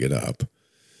it's going to get up.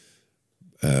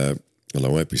 And I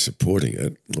won't be supporting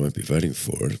it. I won't be voting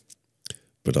for it.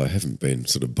 But I haven't been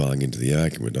sort of buying into the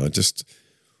argument. I just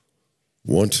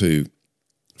want to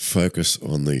focus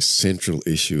on the central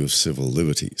issue of civil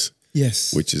liberties.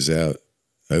 Yes. Which is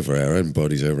over our own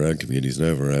bodies, over our own communities, and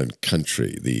over our own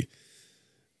country.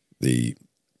 The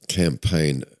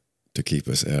campaign to keep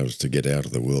us to get out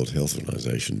of the World Health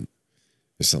Organization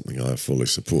is something I fully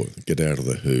support. Get out of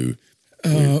the WHO.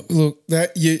 Look,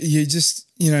 that you just,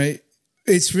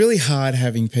 it's really hard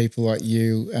having people like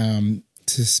you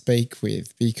to speak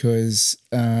with because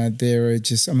there are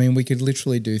just, I mean, we could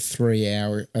literally do a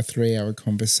 3-hour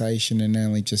conversation and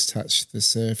only just touch the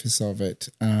surface of it.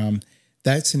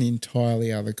 That's an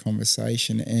entirely other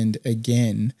conversation. And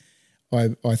again,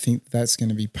 I think that's going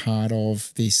to be part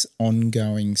of this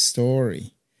ongoing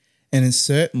story. And it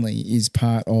certainly is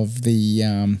part of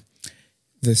the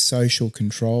social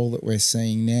control that we're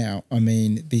seeing now. I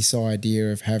mean, this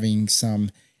idea of having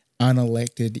some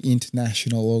unelected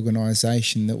international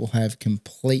organisation that will have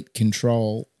complete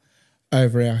control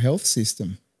over our health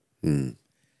system. Mm.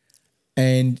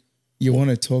 And you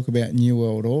want to talk about New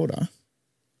World Order?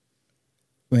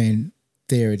 When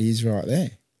there it is right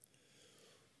there.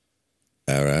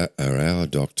 Are our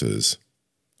doctors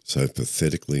so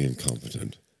pathetically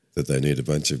incompetent that they need a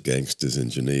bunch of gangsters in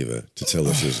Geneva to tell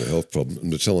us there's a health problem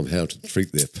and to tell them how to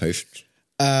treat their patients?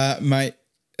 Mate,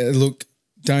 look,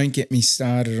 don't get me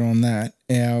started on that.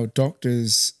 Our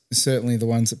doctors, certainly the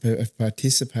ones that have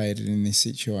participated in this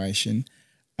situation,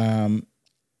 as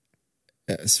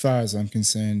far as I'm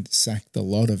concerned, sacked a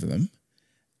lot of them.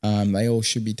 They all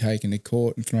should be taken to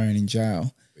court and thrown in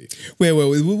jail. Well,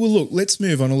 look, let's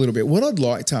move on a little bit. What I'd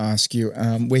like to ask you,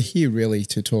 we're here really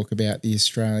to talk about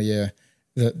the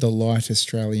Light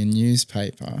Australian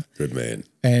newspaper. Good man.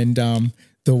 And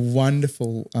the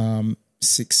wonderful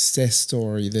success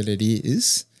story that it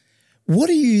is. What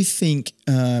do you think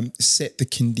set the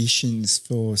conditions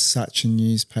for such a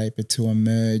newspaper to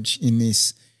emerge in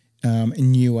this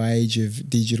new age of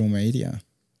digital media?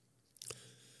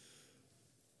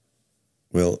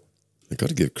 Well, I've got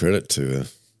to give credit to a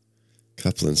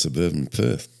couple in suburban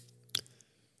Perth.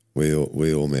 We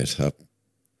all met up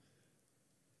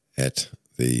at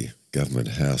the Government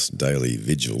House Daily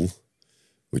Vigil,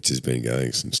 which has been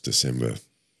going since December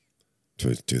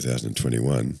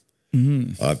 2021.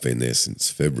 Mm-hmm. I've been there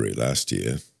since February last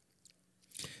year.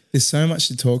 There's so much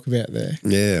to talk about there.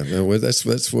 Yeah, well, that's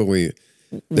where we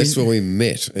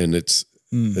met, and it's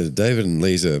David and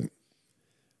Lisa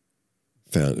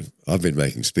found. I've been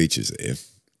making speeches there.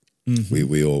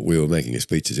 Mm-hmm. We were making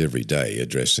speeches every day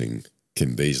addressing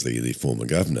Kim Beazley, the former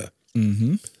governor,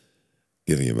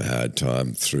 giving him a hard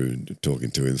time through talking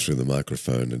to him through the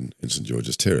microphone in St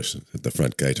George's Terrace at the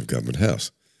front gate of Government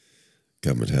House.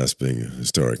 Government House being a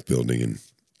historic building and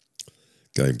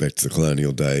going back to the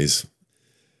colonial days,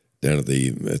 down at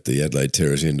the Adelaide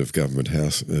Terrace end of Government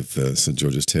House of St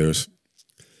George's Terrace.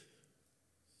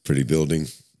 Pretty building,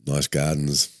 nice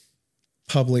gardens.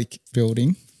 Public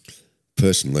building.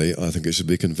 Personally, I think it should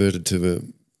be converted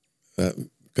to a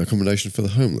accommodation for the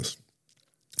homeless.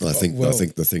 I think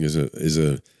the thing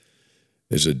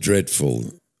is a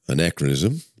dreadful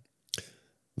anachronism.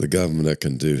 The governor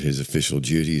can do his official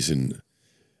duties in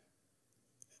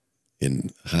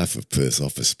half of Perth's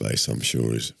office space. I'm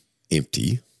sure is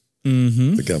empty.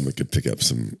 Mm-hmm. The government could pick up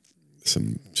some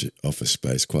office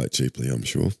space quite cheaply, I'm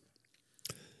sure,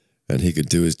 and he could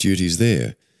do his duties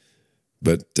there.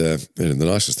 But and the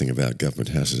nicest thing about Government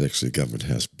House is actually Government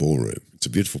House Ballroom. It's a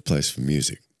beautiful place for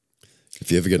music.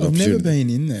 If you ever get an opportunity, never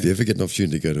been in there. If you ever get an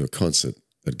opportunity to go to a concert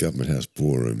at Government House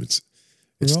Ballroom, it's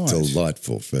right.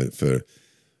 Delightful for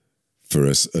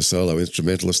a solo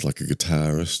instrumentalist like a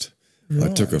guitarist.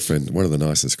 Right. I took a friend. One of the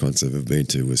nicest concerts I've ever been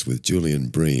to was with Julian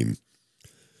Bream,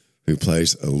 who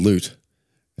plays a lute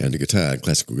and a guitar,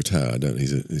 classical guitar.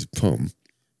 He's a pom,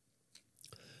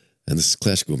 and this is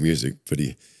classical music, but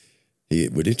he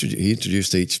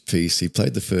introduced each piece. He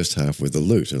played the first half with the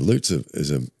lute. And a lute is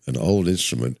an old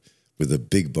instrument with a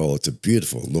big bowl. It's a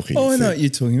beautiful looking thing. I know what you're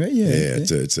talking about. Yeah. Yeah,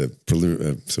 it's a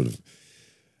sort of...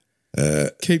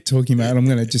 keep talking, mate. I'm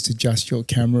going to just adjust your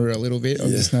camera a little bit. I've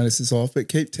just noticed it's off, but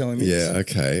keep telling me. Yeah,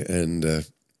 okay. And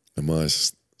am I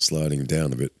sliding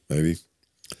down a bit, maybe?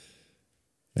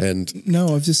 And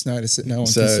no, I've just noticed that no one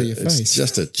can see your face. It's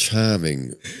just a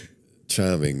charming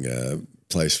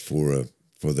place for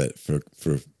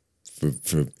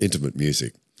intimate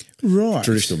music, right?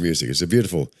 Traditional music. It's a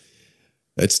beautiful.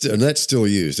 And that's still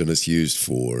used, and it's used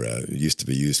for. Used to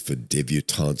be used for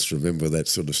debutantes. Remember that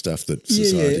sort of stuff that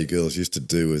society girls used to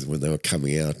do when they were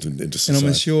coming out into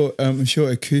society. And I'm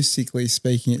sure acoustically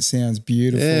speaking, it sounds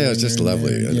beautiful. Yeah, it's just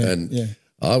lovely. And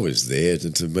I was there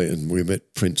to meet, and we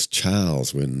met Prince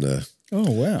Charles when.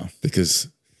 Oh wow! Because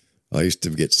I used to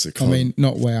get seconded. I mean,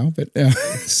 not wow, but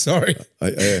sorry.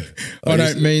 I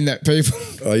don't mean that, people.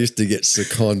 I used to get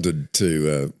seconded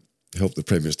to help the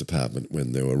Premier's Department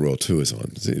when there were royal tours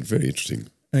on. It's a very interesting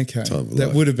time of life.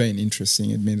 That would have been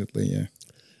interesting, admittedly, yeah.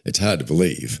 It's hard to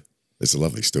believe. It's a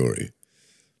lovely story.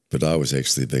 But I was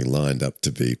actually being lined up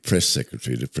to be press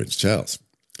secretary to Prince Charles.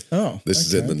 Oh, This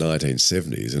is in the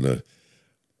 1970s, and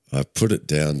I put it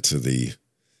down to the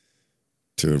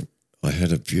I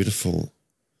had a beautiful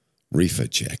reefer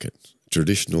jacket,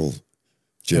 traditional.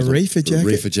 Reefer jacket?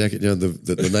 Reefer jacket,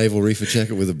 the naval reefer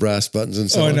jacket with the brass buttons and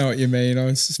so Oh, on. I know what you mean. I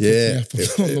was just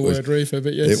picking up on the word reefer,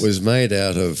 but yes. It was made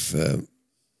out of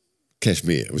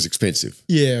cashmere. It was expensive.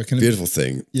 Yeah, I can. Beautiful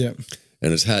thing. Yeah.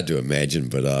 And it's hard to imagine,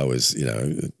 but I was,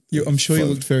 I'm sure you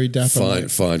looked very dapper.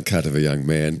 Fine cut of a young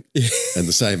man, and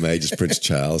the same age as Prince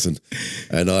Charles, and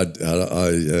I'd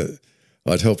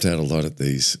helped out a lot at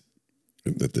this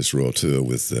royal tour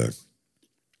with the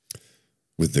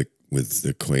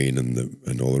Queen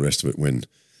and all the rest of it. When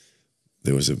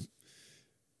there was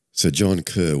Sir John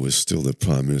Kerr was still the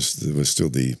Prime Minister, was still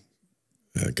the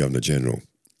Governor General.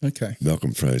 Okay.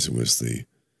 Malcolm Fraser was the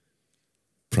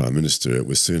Prime Minister. It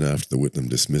was soon after the Whitlam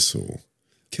dismissal.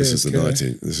 This is the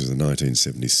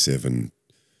 1977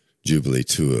 Jubilee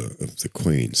tour of the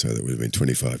Queen, so that would have been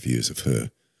 25 years of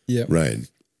her reign.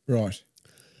 Right.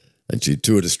 And she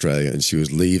toured Australia, and she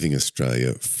was leaving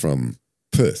Australia from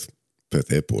Perth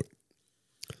Airport.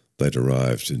 They'd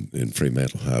arrived in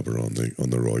Fremantle Harbour on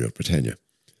the Royal Yacht Britannia.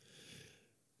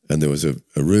 And there was a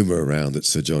rumour around that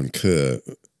Sir John Kerr,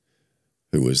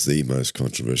 who was the most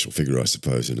controversial figure, I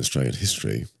suppose, in Australian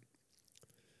history,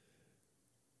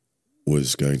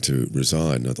 was going to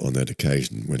resign on that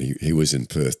occasion when he was in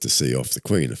Perth to see off the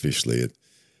Queen officially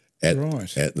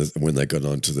when they got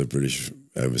onto the British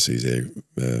Overseas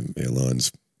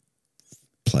Airlines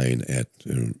plane at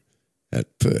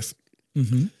Perth.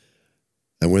 Mm-hmm.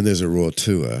 And when there's a Royal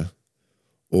tour,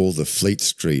 all the Fleet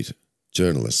Street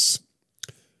journalists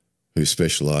who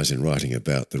specialise in writing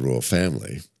about the royal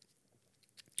family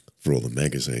for all the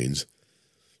magazines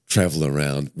travel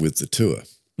around with the tour.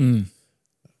 Mm.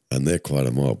 And they're quite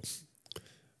a mob.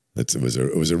 It was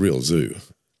a real zoo.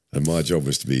 And my job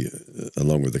was to be,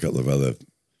 along with a couple of other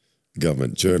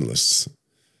government journalists,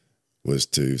 was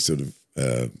to sort of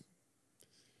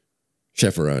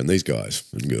chaperone these guys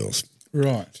and girls.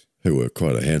 Right. Who were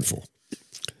quite a handful.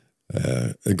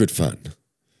 And good fun.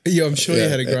 Yeah, I'm sure you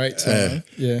had a great time.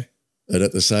 Yeah. And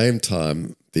at the same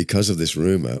time, because of this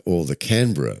rumour, all the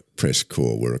Canberra press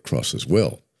corps were across as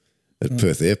well at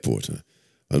Perth Airport.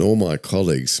 And all my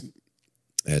colleagues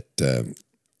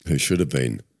who should have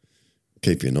been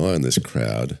keeping an eye on this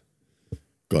crowd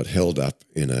got held up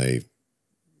in a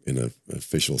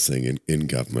official thing in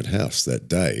Government House that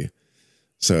day.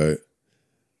 So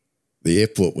the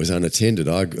airport was unattended.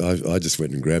 I just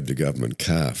went and grabbed a government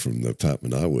car from the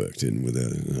apartment I worked in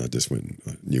I just went and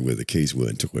I knew where the keys were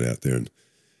and took it out there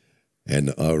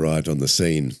and I arrived on the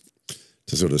scene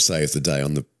to sort of save the day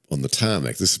on the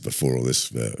tarmac. This is before all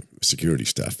this security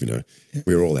stuff, Yeah.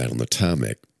 We were all out on the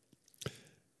tarmac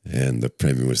and the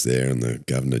Premier was there and the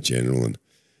Governor General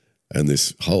and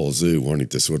this whole zoo wanting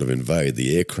to sort of invade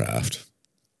the aircraft.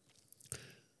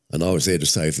 And I was there to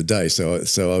save the day, so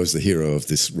I was the hero of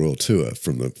this royal tour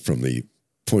from the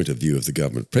point of view of the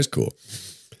government press corps.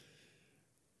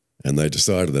 And they must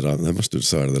have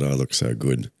decided that I looked so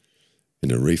good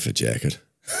in a reefer jacket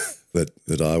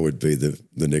that I would be the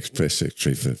next press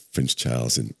secretary for Prince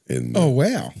Charles in oh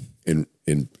wow in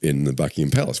the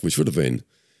Buckingham Palace, which would have been.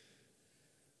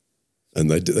 And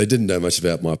they didn't know much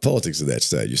about my politics at that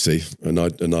stage, you see, and I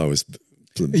was.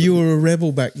 You were a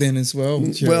rebel back then as well.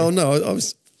 Jerry. Well, no, I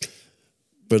was.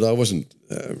 But I wasn't.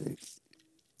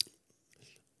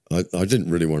 I didn't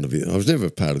really want to be. I was never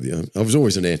part of the. I was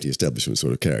always an anti-establishment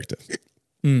sort of character.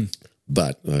 Mm.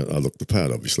 But I looked the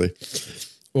part, obviously.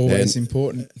 Always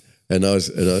important. And I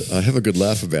have a good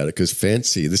laugh about it because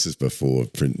fancy. This is before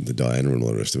the Diana and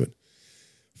all the rest of it.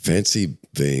 Fancy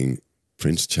being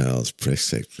Prince Charles' press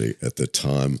secretary at the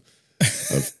time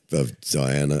of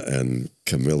Diana and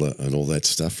Camilla and all that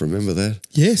stuff. Remember that?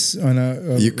 Yes, I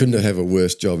know. You couldn't have a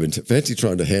worse job. Fancy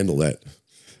trying to handle that.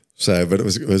 So, but it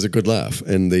was a good laugh.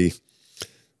 And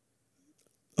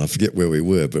I forget where we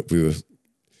were, but we were.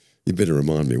 You better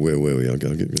remind me, where were we?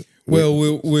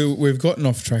 We've gotten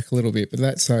off track a little bit, but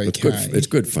that's okay. It's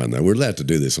good fun though. We're allowed to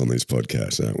do this on these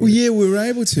podcasts, aren't we? Well, yeah, we were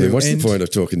able to. I mean, what's the point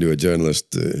of talking to a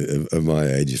journalist of my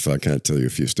age if I can't tell you a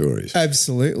few stories?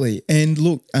 Absolutely. And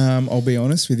look, I'll be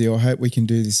honest with you. I hope we can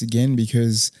do this again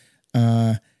because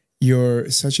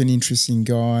you're such an interesting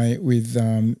guy with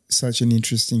such an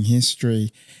interesting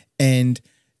history and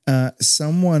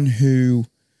someone who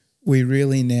we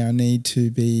really now need to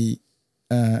be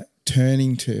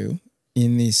turning to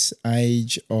in this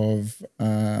age of,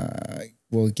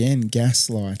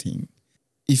 gaslighting.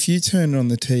 If you turn on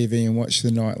the TV and watch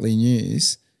the nightly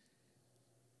news,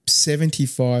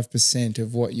 75%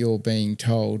 of what you're being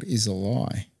told is a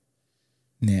lie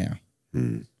now.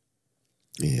 Mm.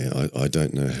 Yeah, I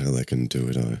don't know how they can do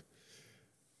it.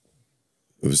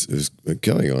 It was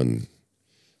going on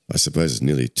I suppose it's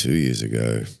nearly 2 years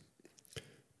ago.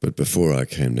 But before I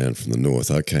came down from the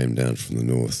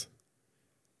north,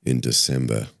 in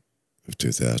December of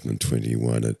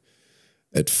 2021.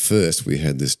 At first, we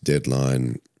had this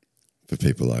deadline for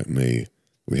people like me.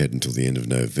 We had until the end of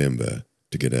November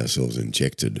to get ourselves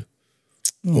injected.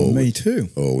 Oh, me too.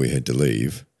 Or we had to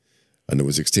leave. And it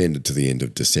was extended to the end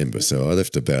of December. So I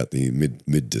left about the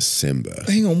mid-December.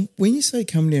 Hang on. When you say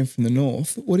come down from the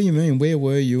north, what do you mean? Where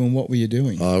were you and what were you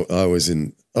doing? I was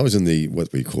in the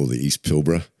what we call the East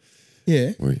Pilbara.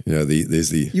 Yeah. There's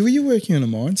the. Were you working on a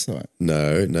mine site?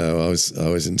 No. I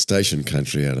was in station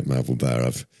country out at Marble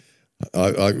Bar.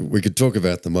 We could talk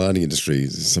about the mining industry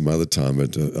some other time,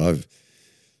 but I've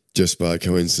just by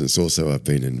coincidence also I've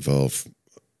been involved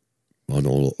on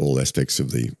all aspects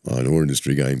of the iron ore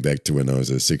industry, going back to when I was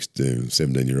a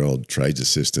 17-year-old trades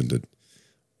assistant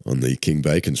on the King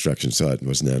Bay construction site,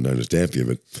 what's now known as Dampier.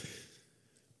 But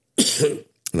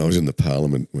and I was in the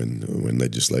Parliament when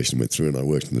legislation went through, and I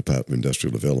worked in the Department of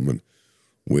Industrial Development,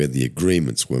 where the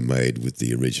agreements were made with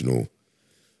the original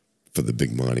for the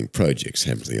big mining projects,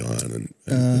 Hammersley Iron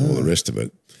and all the rest of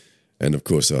it. And of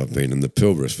course, I've been in the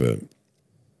Pilbara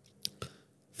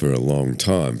for a long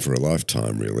time, for a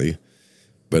lifetime, really.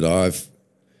 But I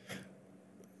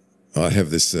have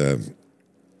this. I've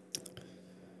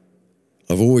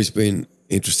always been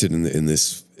interested in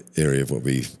this area of what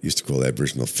we used to call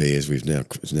Aboriginal affairs.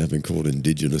 It's now been called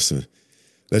Indigenous.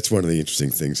 That's one of the interesting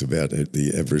things about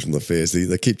the Aboriginal affairs.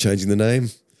 They keep changing the name.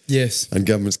 Yes, and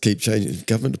government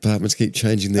departments keep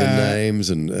changing their names,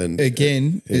 and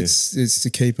again, it's to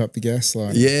keep up the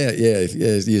gaslighting. Yeah,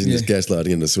 using this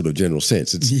gaslighting in a sort of general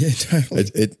sense. Totally.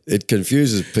 It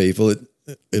confuses people.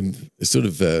 It's sort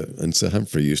of, and Sir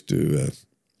Humphrey used to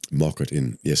mock it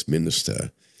in Yes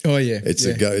Minister. Oh yeah, it's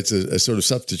a sort of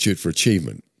substitute for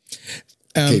achievement.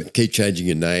 Keep changing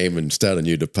your name and start a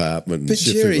new department. But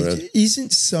Jerry,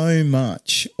 isn't so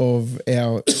much of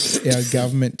our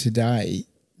government today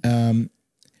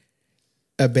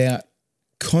about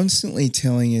constantly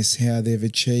telling us how they've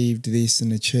achieved this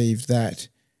and achieved that,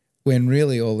 when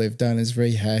really all they've done is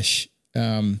rehash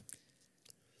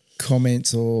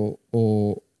comments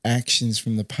or actions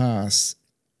from the past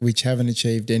which haven't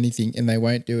achieved anything, and they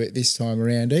won't do it this time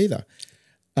around either.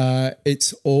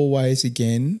 It's always,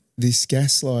 again, this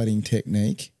gaslighting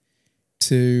technique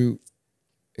to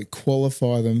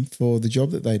qualify them for the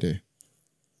job that they do.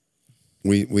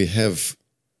 We have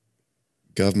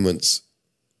governments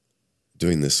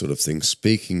doing this sort of thing,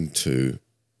 speaking to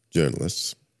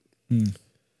journalists, and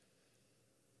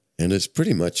it's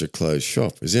pretty much a closed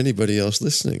shop. Is anybody else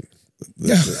listening?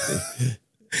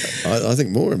 I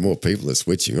think more and more people are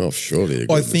switching off. Surely,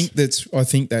 I think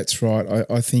that's right.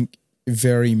 I think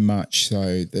very much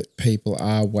so that people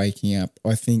are waking up.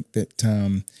 I think that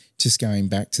just going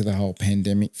back to the whole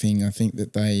pandemic thing, I think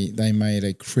that they made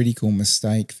a critical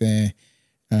mistake there.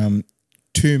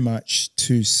 Too much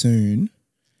too soon,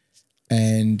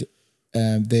 and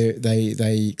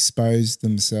they exposed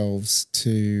themselves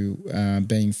to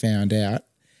being found out,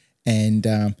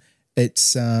 and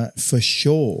it's for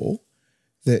sure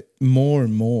that more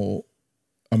and more.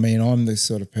 I mean, I'm the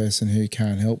sort of person who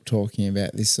can't help talking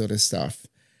about this sort of stuff.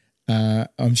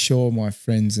 I'm sure my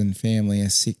friends and family are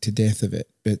sick to death of it,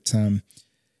 but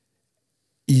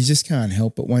you just can't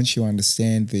help it. Once you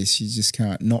understand this, you just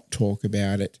can't not talk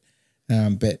about it.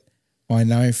 But I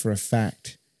know for a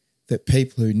fact that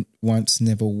people who once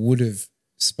never would have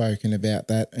spoken about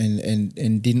that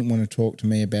and didn't want to talk to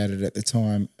me about it at the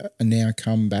time now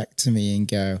come back to me and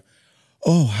go,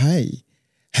 oh, hey,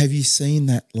 have you seen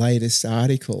that latest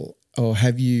article? Or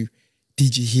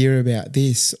did you hear about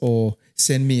this? Or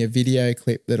send me a video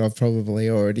clip that I've probably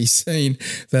already seen.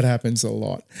 That happens a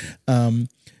lot.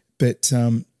 But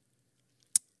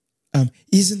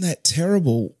isn't that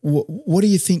terrible? What do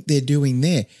you think they're doing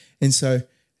there? And so,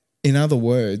 in other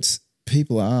words,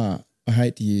 people are, I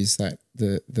hate to use that,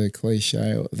 the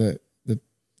cliche, or the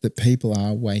people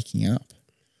are waking up.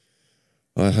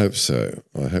 I hope so.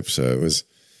 It was,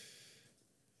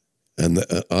 and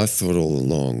I thought all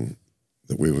along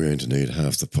that we were going to need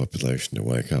half the population to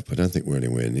wake up. I don't think we're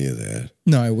anywhere near that.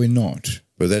 No, we're not.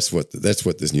 But that's what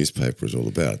this newspaper is all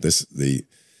about.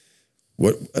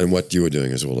 What you were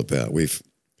doing is all about. We've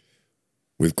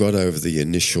got over the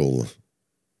initial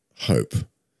hope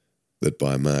that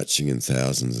by marching in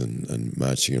thousands and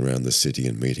marching around the city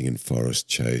and meeting in Forest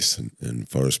Chase and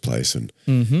Forest Place and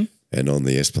on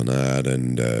the Esplanade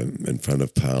and in front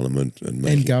of Parliament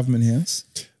and Government House,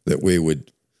 that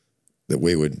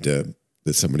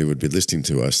somebody would be listening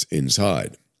to us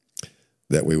inside,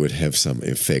 that we would have some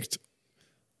effect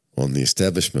on the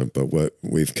establishment, but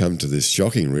we've come to this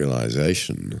shocking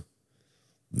realization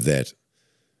that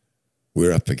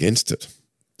we're up against it.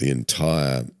 The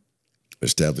entire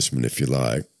establishment, if you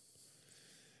like,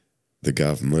 the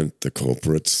government, the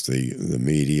corporates, the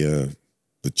media,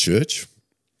 the church,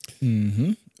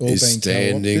 is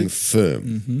standing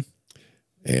firm,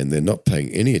 and they're not paying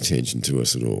any attention to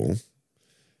us at all.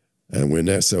 And we've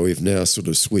now sort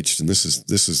of switched, and this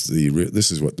is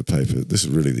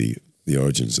really the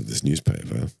origins of this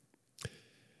newspaper,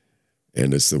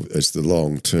 and it's the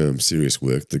long-term serious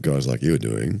work that guys like you are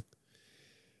doing.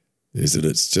 Is that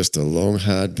it's just a long,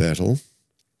 hard battle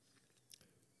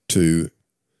to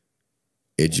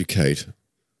educate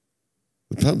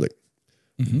the public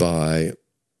by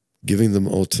giving them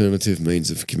alternative means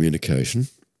of communication.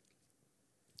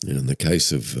 And in the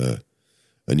case of a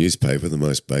newspaper, the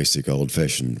most basic,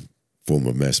 old-fashioned form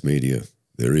of mass media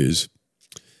there is,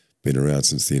 been around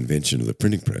since the invention of the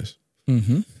printing press.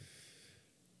 And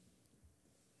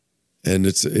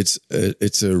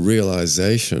it's a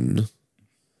realization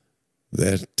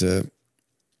that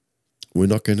we're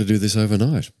not going to do this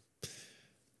overnight.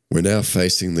 We're now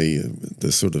facing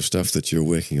the sort of stuff that you're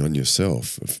working on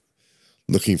yourself, of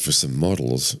looking for some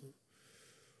models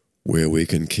where we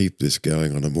can keep this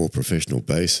going on a more professional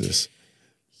basis.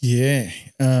 Yeah,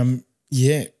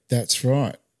 that's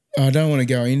right. I don't want to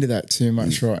go into that too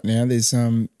much right now. There's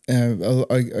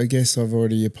I guess I've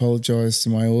already apologised to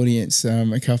my audience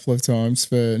a couple of times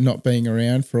for not being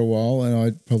around for a while, and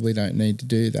I probably don't need to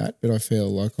do that, but I feel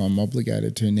like I'm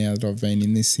obligated to now that I've been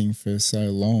in this thing for so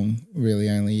long, really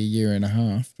only a year and a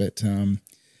half. But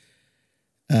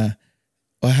I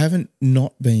haven't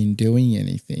not been doing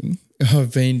anything.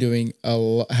 I've been doing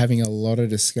having a lot of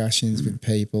discussions with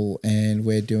people, and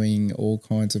we're doing all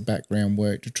kinds of background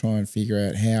work to try and figure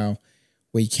out how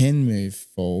we can move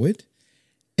forward,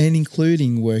 and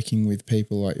including working with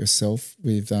people like yourself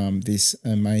with this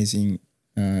amazing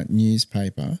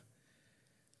newspaper.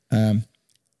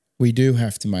 We do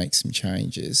have to make some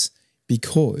changes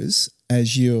because,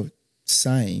 as you're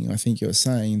saying, I think you're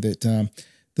saying that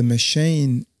the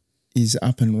machine is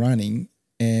up and running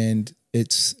and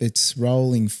it's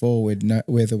rolling forward,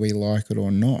 whether we like it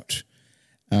or not.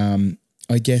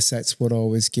 I guess that's what I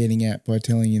was getting at by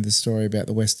telling you the story about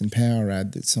the Western Power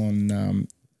ad that's on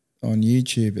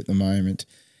YouTube at the moment.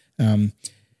 The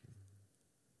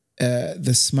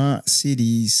smart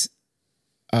cities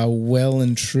are well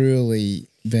and truly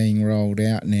being rolled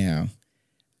out now.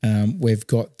 We've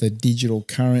got the digital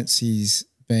currencies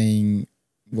we're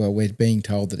being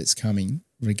told that it's coming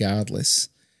regardless.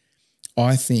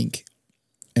 I think,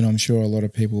 and I'm sure a lot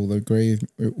of people will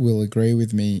agree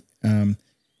with me, and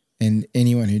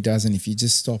anyone who doesn't, if you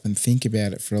just stop and think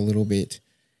about it for a little bit,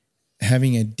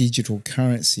 having a digital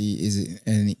currency is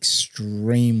an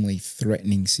extremely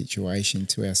threatening situation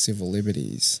to our civil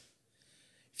liberties.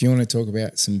 If you want to talk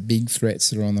about some big threats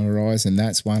that are on the horizon,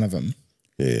 that's one of them.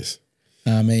 Yes.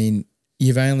 I mean,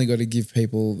 you've only got to give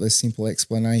people the simple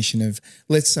explanation of,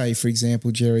 let's say, for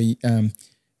example, Jerry,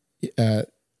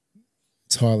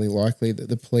 it's highly likely that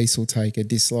the police will take a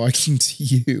disliking to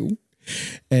you,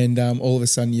 and all of a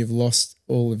sudden you've lost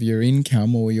all of your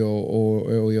income or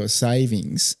your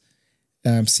savings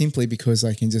simply because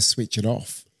they can just switch it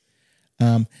off.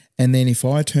 And then if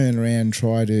I turn around and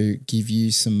try to give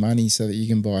you some money so that you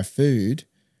can buy food,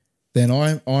 then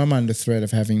I'm under threat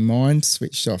of having mine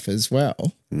switched off as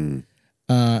well.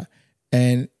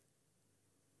 And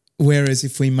whereas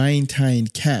if we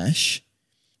maintained cash,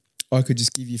 I could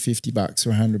just give you $50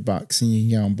 or $100 and you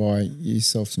can go and buy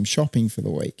yourself some shopping for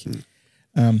the week.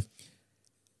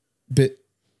 But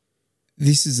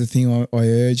this is the thing I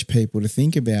urge people to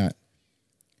think about.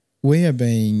 We are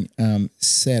being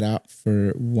set up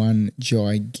for one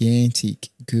gigantic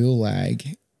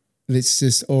gulag that's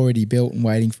just already built and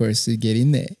waiting for us to get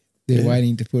in there. They're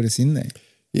waiting to put us in there.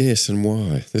 Yes, and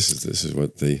why? This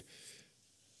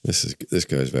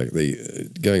goes back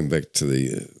going back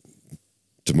to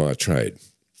my trade,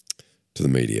 to the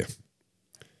media.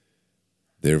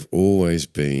 There have always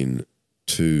been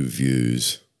two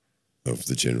views of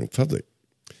the general public.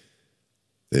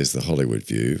 There's the Hollywood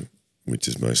view, which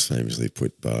is most famously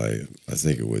put by, I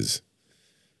think it was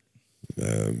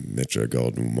Metro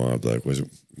Goldwyn Mayer bloke, was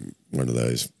one of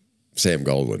those, Sam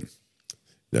Goldwyn,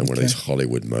 one of these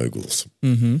Hollywood moguls.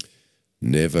 You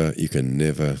can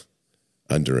never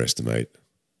underestimate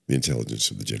the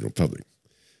intelligence of the general public.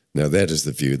 Now, that is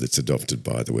the view that's adopted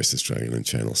by the West Australian and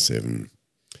Channel 7.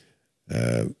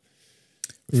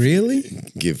 Really?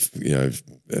 Give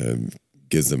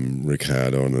them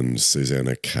Ricardon and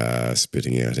Susanna Carr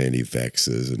spitting out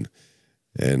anti-vaxxers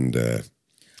and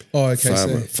Oh,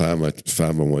 okay.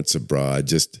 Farmer wants a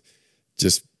bride.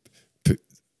 It's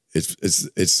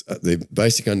the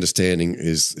basic understanding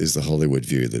is the Hollywood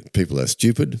view that people are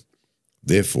stupid,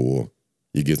 therefore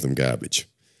you give them garbage.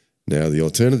 Now the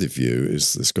alternative view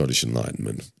is the Scottish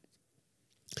Enlightenment,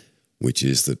 which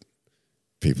is that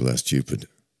people are stupid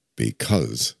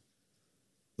because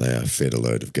they are fed a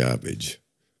load of garbage.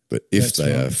 But if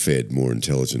they are fed more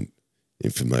intelligent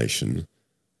information,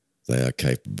 they are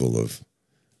capable of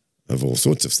all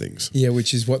sorts of things. Yeah,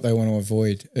 which is what they want to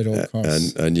avoid at all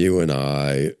costs. And you and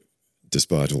I,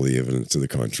 despite all the evidence to the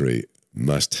contrary,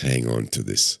 must hang on to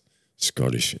this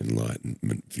Scottish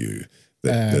Enlightenment view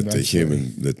that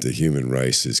the human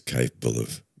race is capable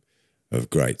of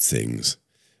great things.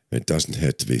 It doesn't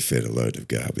have to be fed a load of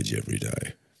garbage every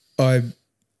day. I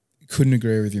couldn't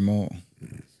agree with you more.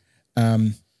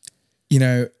 You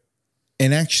know,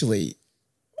 and actually,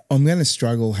 I'm going to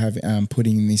struggle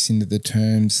putting this into the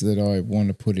terms that I want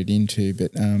to put it into,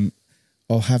 but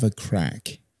I'll have a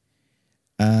crack.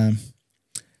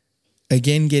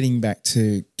 Again, getting back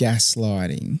to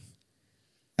gaslighting,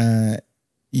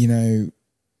 you know,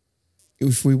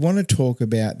 if we want to talk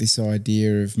about this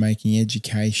idea of making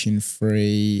education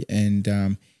free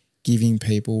and giving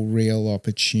people real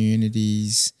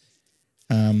opportunities,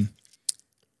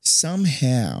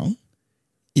 somehow,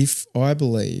 if I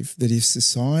believe that if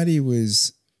society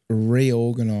was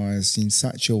reorganised in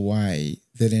such a way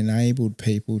that enabled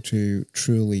people to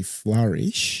truly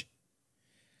flourish,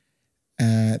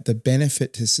 the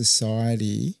benefit to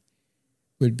society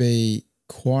would be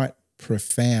quite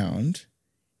profound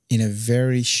in a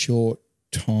very short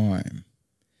time.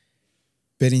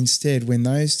 But instead, when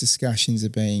those discussions are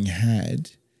being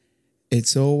had,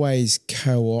 it's always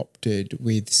co-opted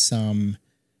with some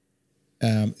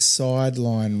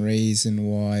sideline reason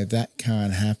why that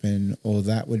can't happen, or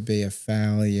that would be a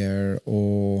failure,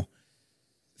 or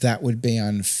that would be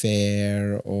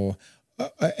unfair, or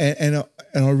and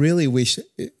I really wish.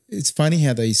 It's funny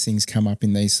how these things come up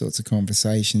in these sorts of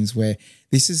conversations where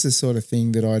this is the sort of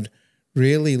thing that I'd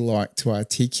really like to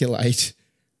articulate,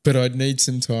 but I'd need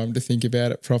some time to think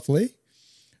about it properly.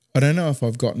 I don't know if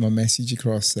I've gotten my message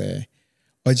across there.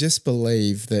 I just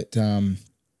believe that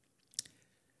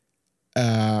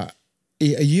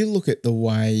you look at the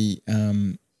way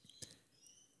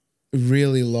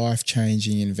really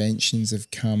life-changing inventions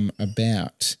have come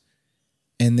about,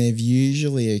 and they've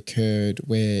usually occurred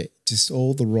where just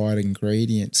all the right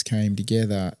ingredients came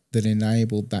together that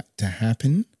enabled that to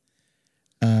happen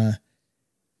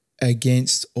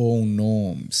against all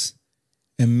norms.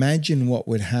 Imagine what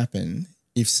would happen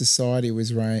if society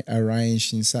was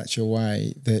arranged in such a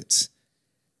way that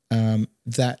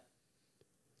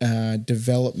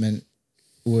development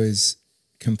was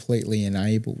completely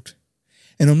enabled.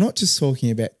 And I'm not just talking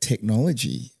about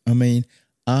technology. I mean,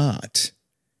 art,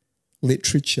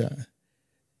 literature.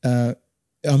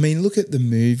 I mean, look at the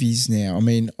movies now. I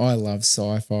mean, I love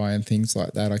sci-fi and things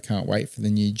like that. I can't wait for the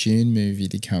new Dune movie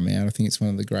to come out. I think it's one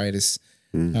of the greatest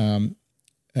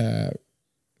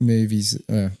movies,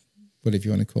 whatever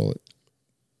you want to call it,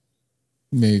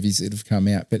 movies that have come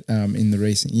out, but in the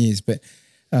recent years. But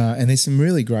and there's some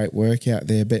really great work out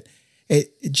there. But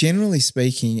generally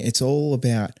speaking, it's all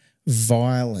about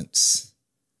violence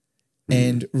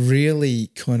and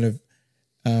really kind of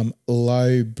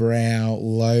low brow,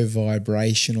 low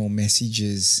vibrational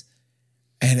messages,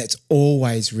 and it's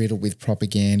always riddled with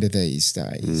propaganda these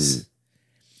days.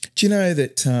 Do you know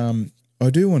that I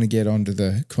do want to get onto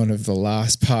the kind of the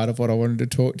last part of what I wanted to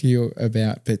talk to you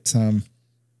about, but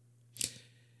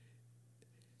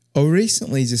I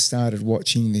recently just started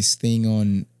watching this thing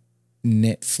on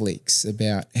Netflix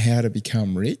about how to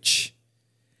become rich,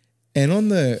 and on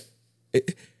the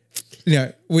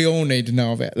we all need to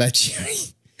know about that, Jerry.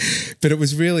 But it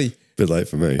was really a bit late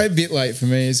for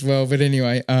me as well. But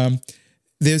anyway,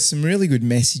 there's some really good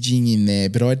messaging in there,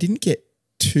 but I didn't get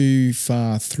too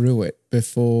far through it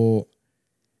before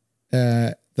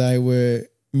they were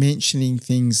mentioning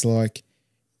things like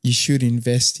you should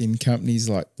invest in companies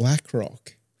like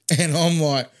BlackRock. And I'm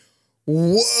like,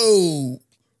 whoa,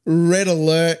 red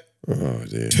alert. Oh,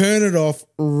 dear. Turn it off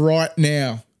right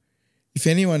now. If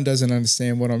anyone doesn't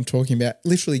understand what I'm talking about,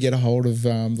 literally get a hold of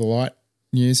the Light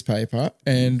newspaper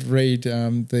and read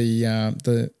certainly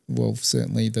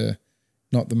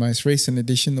not the most recent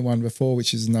edition, the one before,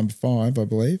 which is number 5, I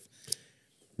believe.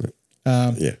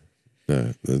 The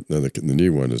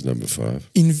new one is number 5.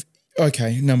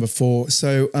 Number 4.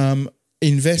 So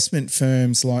investment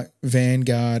firms like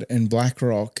Vanguard and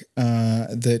BlackRock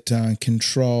that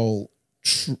control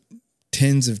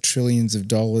tens of trillions of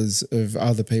dollars of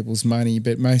other people's money,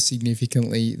 but most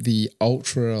significantly, the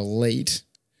ultra elite,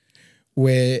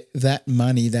 where that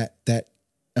money, that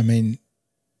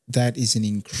is an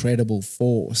incredible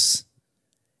force,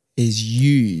 is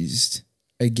used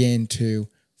again to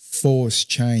force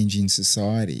change in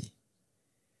society.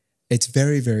 It's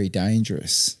very, very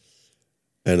dangerous.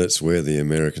 And it's where the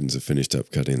Americans have finished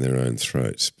up cutting their own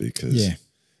throats because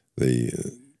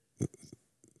the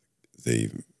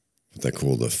what they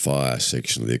call the FIRE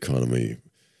section of the economy,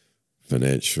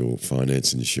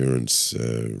 finance, insurance,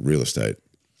 real estate,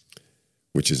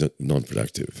 which is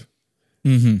non-productive.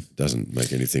 Mm-hmm. Doesn't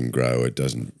make anything grow. It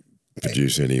doesn't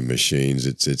produce any machines.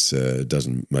 It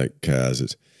doesn't make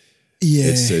cars.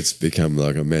 It's become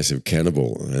like a massive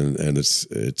cannibal, and it's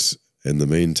in the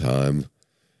meantime,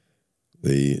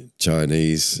 the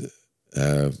Chinese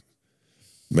are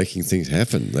making things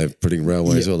happen. They're putting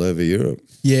railways all over Europe.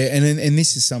 Yeah, and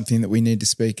this is something that we need to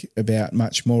speak about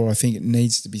much more. I think it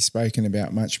needs to be spoken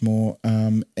about much more,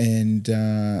 and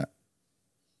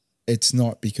it's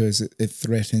not because it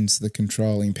threatens the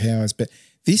controlling powers, but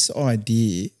this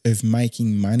idea of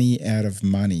making money out of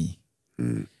money,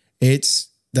 that's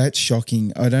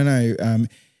shocking. I don't know.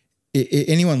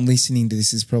 Anyone listening to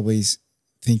this is probably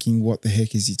thinking, what the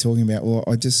heck is he talking about? Well,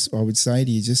 I would say to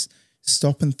you, just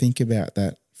stop and think about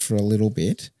that for a little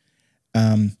bit.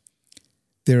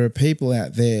 There are people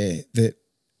out there that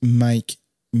make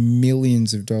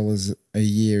millions of dollars a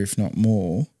year, if not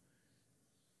more,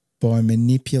 by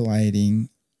manipulating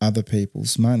other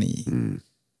people's money.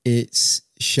 It's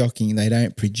shocking. They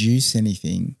don't produce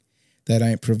anything. They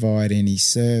don't provide any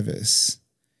service.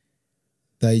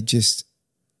 They just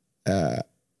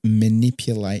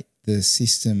manipulate the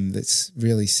system that's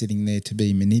really sitting there to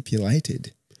be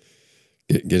manipulated.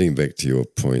 Getting back to your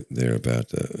point there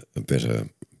about a better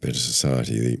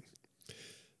society,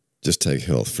 just take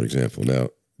health, for example. Now,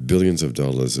 billions of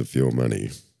dollars of your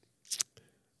money,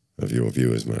 of your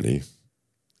viewers' money,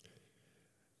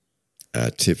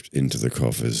 are tipped into the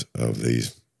coffers of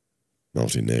these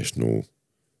multinational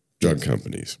drug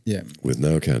companies with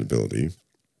no accountability.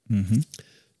 Mm-hmm.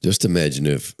 Just imagine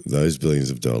if those billions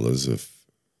of dollars of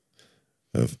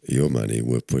your money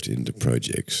were put into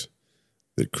projects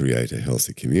that create a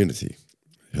healthy community,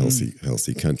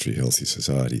 healthy country, healthy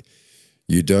society.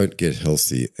 You don't get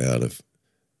healthy out of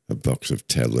a box of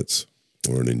tablets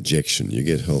or an injection. You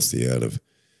get healthy out of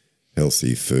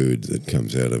healthy food that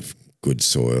comes out of good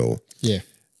soil. Yeah.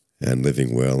 And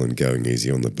living well and going easy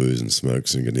on the booze and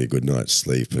smokes and getting a good night's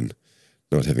sleep and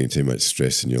not having too much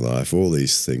stress in your life. All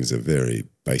these things are very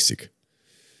basic.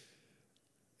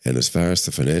 And as far as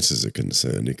the finances are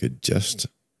concerned, you could just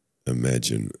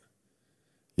imagine.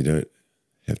 You don't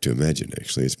have to imagine,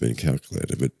 actually. It's been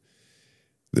calculated. But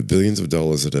the billions of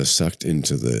dollars that are sucked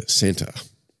into the centre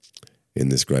in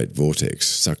this great vortex,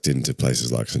 sucked into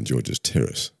places like St. George's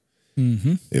Terrace,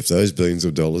 if those billions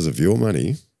of dollars of your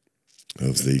money,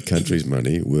 of the country's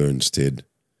money, were instead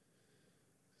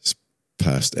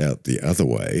passed out the other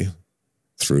way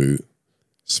through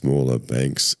smaller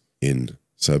banks in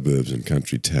suburbs and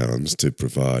country towns to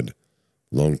provide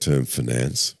long-term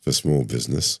finance for small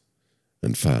business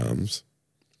and farms,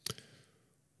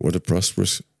 what a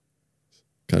prosperous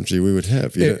country we would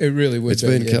have. It really would. It's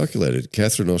been calculated.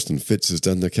 Catherine Austin Fitts has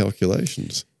done the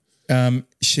calculations.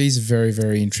 She's a very,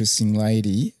 very interesting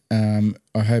lady. I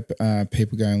hope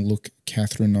people go and look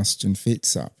Catherine Austin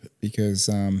Fitts up because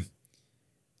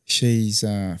she's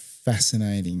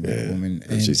fascinating, that woman.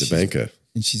 And she's a banker.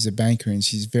 And she's a banker, and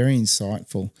she's very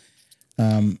insightful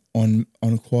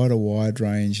on quite a wide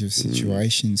range of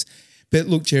situations. But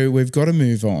look, Jerry, we've got to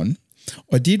move on.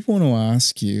 I did want to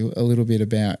ask you a little bit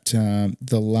about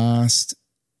the last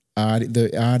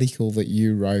the article that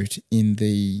you wrote in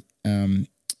the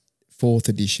fourth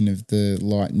edition of the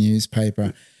Light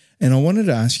newspaper, and I wanted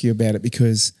to ask you about it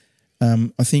because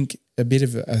I think a bit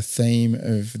of a theme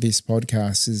of this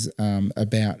podcast is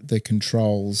about the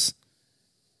controls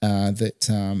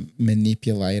that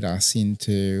manipulate us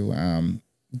into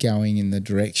going in the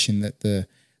direction that the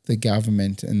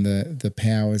government and the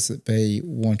powers that be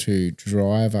want to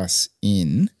drive us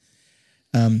in.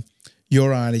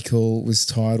 Your article was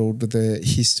titled "The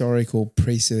Historical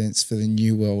Precedents for the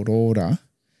New World Order."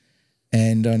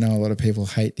 And I know a lot of people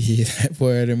hate to hear that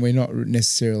word, and we're not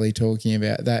necessarily talking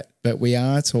about that, but we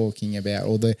are talking about,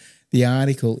 or the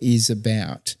article is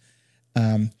about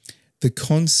the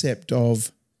concept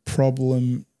of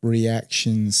problem,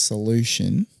 reaction,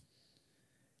 solution.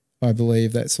 I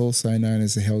believe that's also known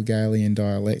as the Hegelian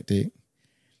dialectic.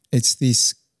 It's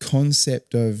this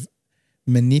concept of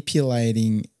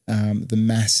manipulating the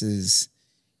masses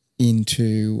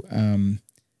into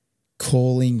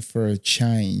calling for a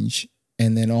change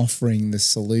and then offering the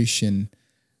solution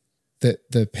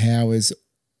that the powers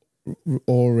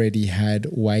already had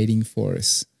waiting for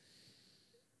us.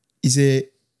 Is there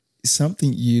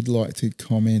something you'd like to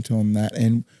comment on that,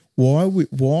 and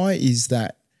why is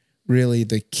that really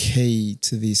the key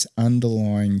to this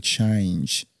underlying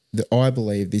change? That I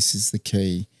believe this is the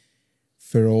key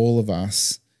for all of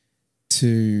us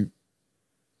to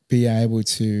be able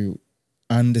to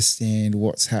understand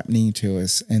what's happening to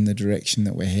us and the direction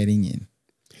that we're heading in.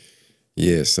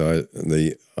 Yes, I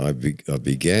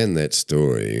began that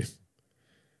story.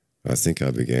 I think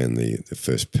I began the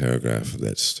first paragraph of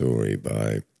that story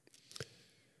by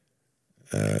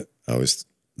I was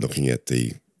looking at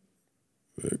the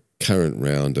current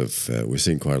round of we're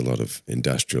seeing quite a lot of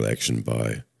industrial action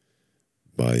by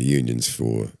unions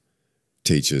for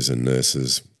teachers and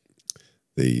nurses,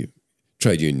 the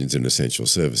trade unions in essential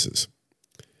services.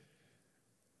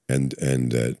 And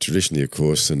traditionally, of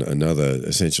course, another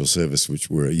essential service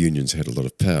where unions had a lot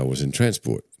of power was in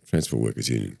transport workers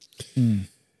union. Mm.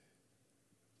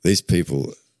 These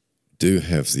people do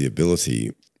have the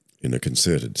ability in a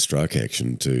concerted strike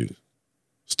action to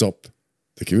stop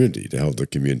the community, to hold the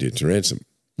community to ransom.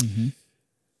 Mm-hmm.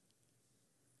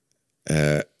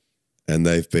 And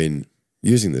they've been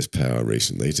using this power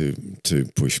recently to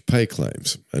push pay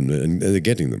claims, and they're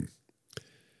getting them.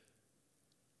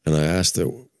 And I asked her,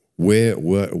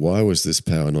 why was this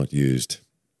power not used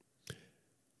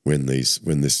when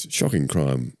this shocking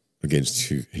crime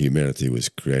against humanity was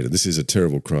created? This is a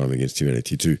terrible crime against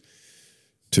humanity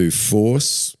to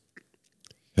force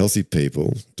healthy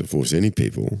people, to force any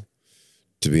people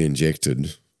to be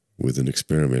injected with an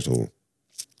experimental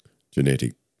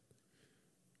genetic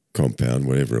compound,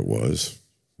 whatever it was,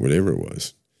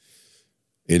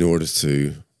 in order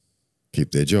to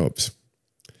keep their jobs.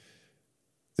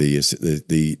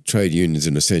 The trade unions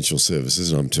in essential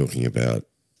services, and I'm talking about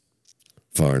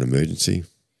fire and emergency,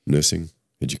 nursing,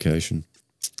 education,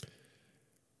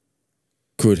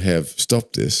 could have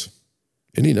stopped this.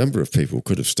 Any number of people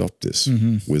could have stopped this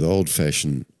with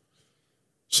old-fashioned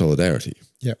solidarity.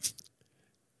 Yep.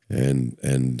 And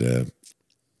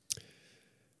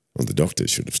well, the doctors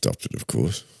should have stopped it, of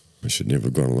course. I should never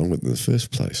have gone along with it in the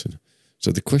first place. And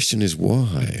so the question is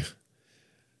why?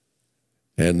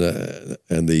 And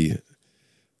the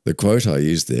quote I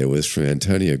used there was from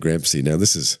Antonio Gramsci. Now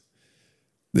this is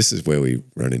where we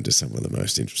run into some of the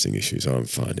most interesting issues I'm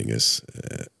finding as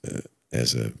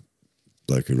a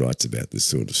bloke who writes about this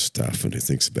sort of stuff and who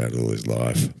thinks about it all his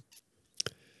life.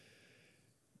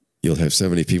 You'll have so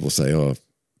many people say, "Oh,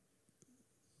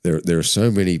 there are so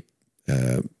many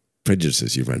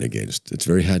prejudices you run against. It's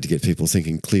very hard to get people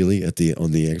thinking clearly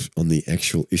on the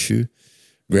actual issue."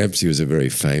 Gramsci was a very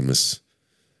famous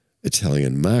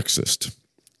Italian Marxist,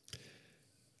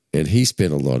 and he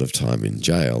spent a lot of time in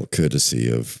jail, courtesy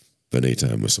of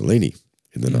Benito Mussolini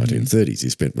in the 1930s. He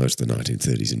spent most of the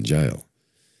 1930s in jail.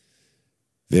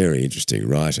 Very interesting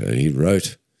writer, and he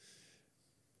wrote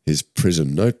his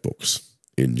prison notebooks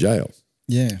in jail.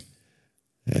 Yeah.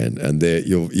 And there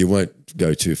you won't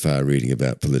go too far reading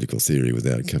about political theory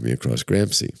without coming across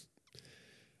Gramsci.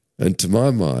 And to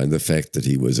my mind, the fact that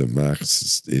he was a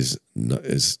Marxist is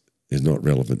not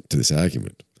relevant to this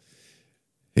argument.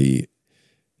 The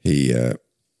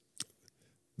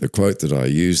quote that I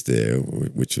used there,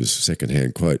 which was a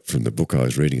secondhand quote from the book I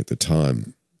was reading at the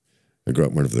time, I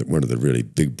got one of the really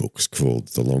big books called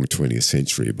The Long 20th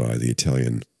Century by the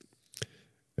Italian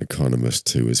economist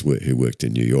who worked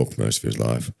in New York most of his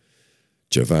life,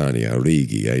 Giovanni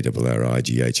Arrighi,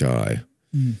 Arrighi,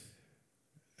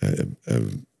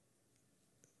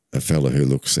 a fellow who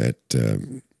looks at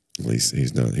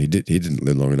he didn't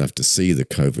live long enough to see the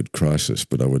COVID crisis,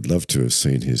 but I would love to have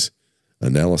seen his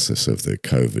analysis of the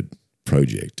COVID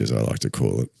project, as I like to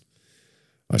call it.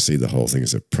 I see the whole thing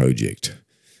as a project,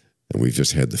 and we've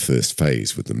just had the first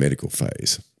phase with the medical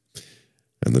phase.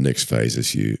 And the next phase,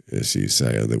 as you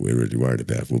say, that we're really worried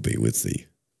about, will be with the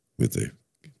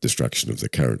destruction of the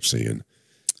currency and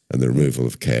the removal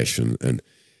of cash and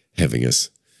having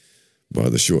us by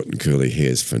the short and curly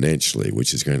hairs financially,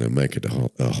 which is going to make it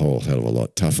a whole hell of a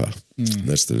lot tougher. Mm.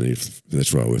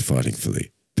 That's why we're fighting for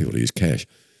the people to use cash.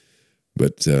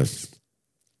 But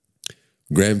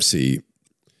Gramsci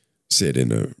said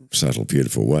in a subtle,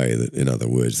 beautiful way that, in other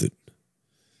words, that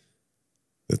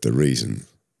the reason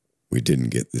we didn't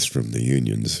get this from the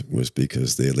unions was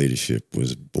because their leadership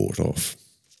was bought off.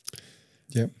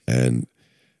 Yep. And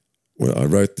when I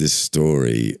wrote this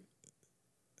story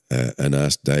and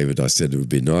asked David, I said it would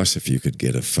be nice if you could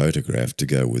get a photograph to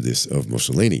go with this of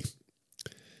Mussolini.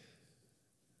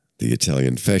 the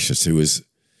Italian fascist who's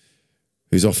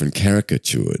often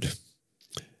caricatured,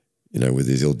 with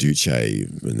his Il Duce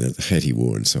and the hat he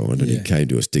wore and so on. And he came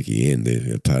to a sticky end.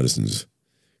 The partisans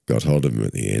got hold of him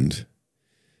at the end.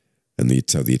 And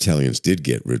so the Italians did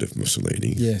get rid of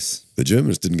Mussolini. Yes. The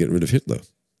Germans didn't get rid of Hitler.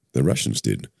 The Russians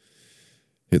did.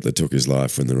 Hitler took his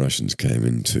life when the Russians came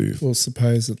into... Well,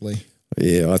 supposedly.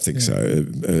 Yeah, I think so.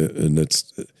 And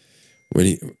it's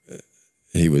when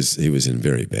he was in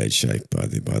very bad shape by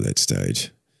that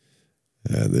stage.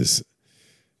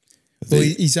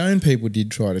 His own people did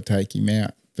try to take him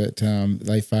out, but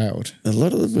they failed. A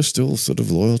lot of them were still sort of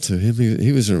loyal to him.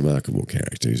 He was a remarkable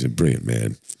character. He was a brilliant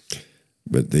man.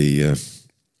 But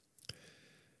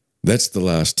that's the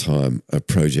last time a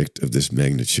project of this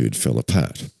magnitude fell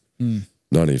apart.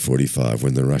 1945,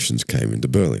 when the Russians came into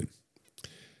Berlin.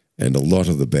 And a lot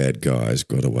of the bad guys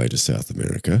got away to South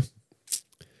America.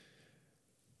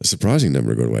 A surprising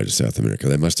number got away to South America.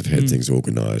 They must have had things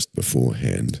organised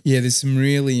beforehand. Yeah, there's some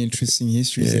really interesting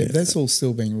histories there. That's all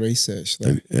still being researched,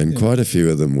 though. And quite a few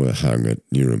of them were hung at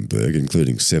Nuremberg,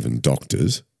 including 7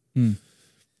 doctors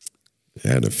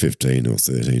out of 15 or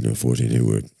 13 or 14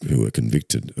 who were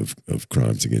convicted of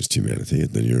crimes against humanity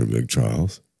at the Nuremberg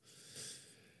trials.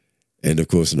 And, of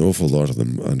course, an awful lot of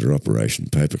them under Operation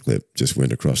Paperclip just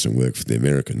went across and worked for the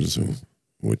Americans or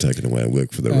were taken away and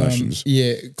worked for the Russians.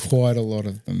 Yeah, quite a lot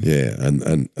of them. Yeah,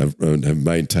 and have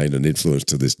maintained an influence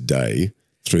to this day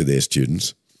through their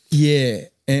students. Yeah,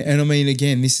 and I mean,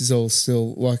 again, this is all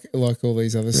still, like all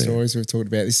these other stories we've talked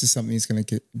about, this is something that's going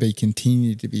to be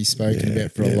continued to be spoken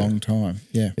about for a long time.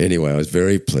 Yeah. Anyway, I was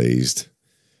very pleased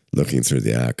looking through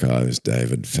the archives.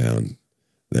 David found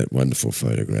that wonderful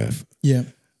photograph. Yeah.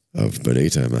 Of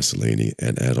Benito Mussolini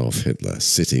and Adolf Hitler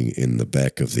sitting in the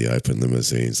back of the open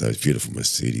limousines, those beautiful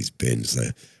Mercedes-Benz.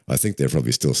 I think they're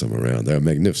probably still some around. They were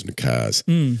magnificent cars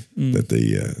that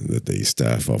the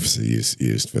staff officer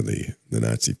used for the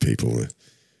Nazi people. A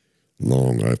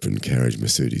long open carriage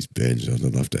Mercedes-Benz. I'd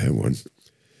love to have one.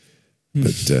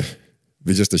 But it'd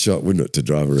be just a shot, wouldn't it, to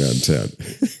drive around town?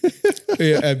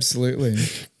 Yeah, absolutely.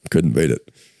 Couldn't beat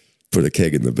it. Put a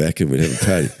keg in the back and we'd have a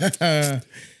party.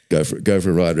 Go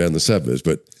for a ride around the suburbs,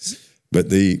 but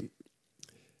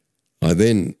I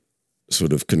then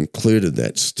sort of concluded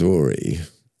that story,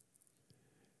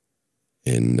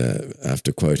 and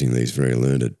after quoting these very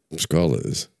learned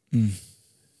scholars,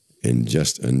 and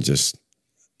just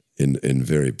in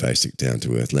very basic down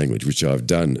to earth language, which I've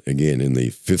done again in the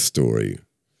 5th story,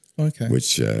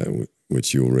 which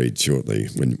you'll read shortly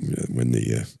when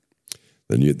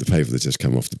the paper that's just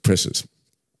come off the presses.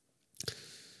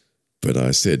 But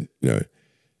I said,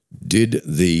 did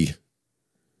the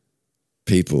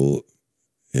people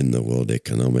in the World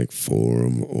Economic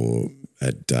Forum or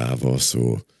at Davos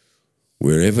or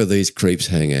wherever these creeps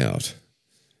hang out,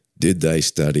 did they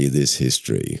study this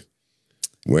history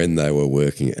when they were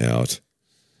working out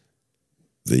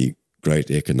the Great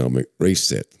Economic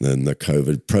Reset and the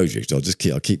COVID project?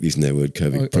 I'll keep using that word,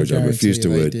 COVID project. I refuse to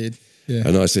word. Did. Yeah.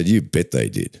 And I said, you bet they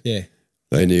did. Yeah.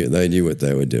 They knew what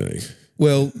they were doing.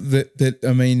 Well,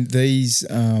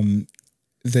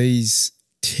 these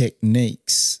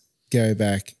techniques go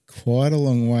back quite a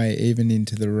long way, even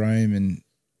into the Roman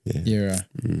era.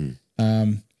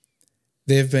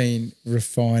 They've been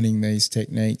refining these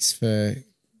techniques for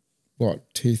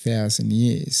 2,000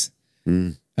 years.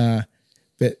 But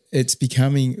it's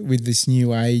becoming, with this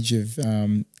new age of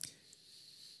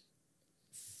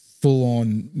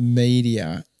full-on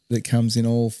media that comes in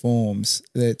all forms,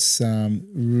 that's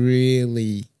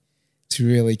really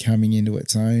coming into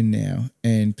its own now,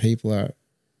 and people are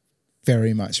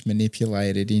very much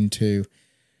manipulated into,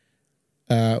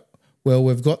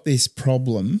 we've got this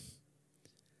problem,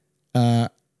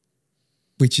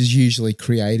 which is usually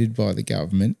created by the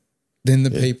government. Then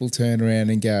the people turn around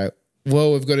and go,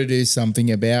 well, we've got to do something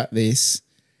about this.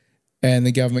 And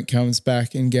the government comes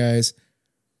back and goes,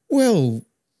 well,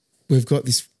 we've got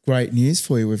this great news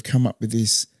for you. We've come up with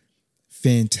this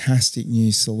fantastic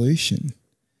new solution.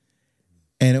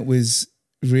 And it was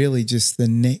really just the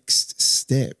next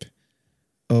step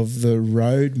of the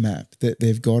roadmap that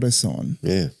they've got us on.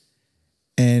 Yeah.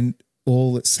 And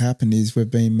all that's happened is we've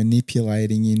been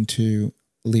manipulating into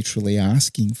literally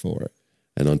asking for it.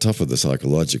 And on top of the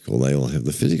psychological, they all have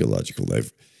the physiological.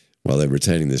 While they're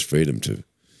retaining this freedom to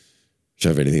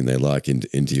shove anything they like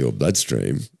into your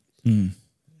bloodstream, we've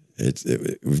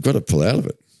got to pull out of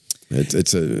it.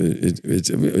 It's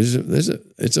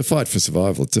a fight for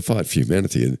survival. It's a fight for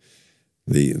humanity. And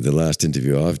the last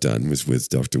interview I've done was with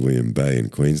Dr. William Bay in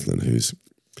Queensland, who's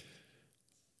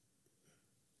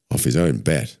off his own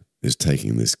bat is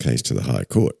taking this case to the High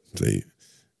Court.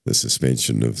 the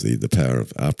suspension of the power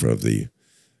of APRA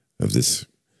of this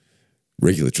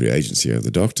regulatory agency over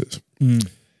the doctors. Mm.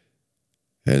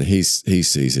 And he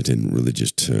sees it in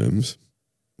religious terms,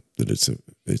 that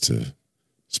it's a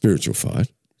spiritual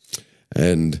fight.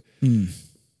 And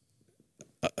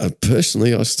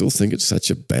personally, I still think it's such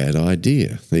a bad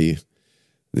idea.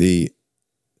 The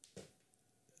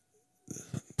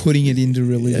putting it into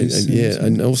religious,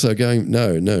 and also going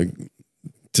to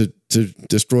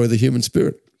destroy the human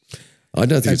spirit. I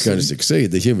don't think it's going to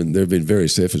succeed. There have been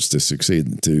various efforts to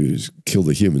succeed to kill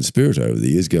the human spirit over the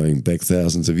years, going back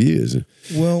thousands of years.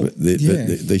 Well, but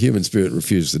the human spirit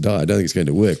refuses to die. I don't think it's going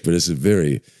to work, but it's a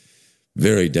very,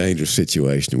 very dangerous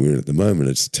situation we're in at the moment.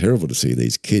 It's terrible to see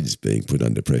these kids being put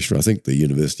under pressure. I think the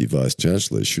university vice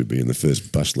chancellors should be in the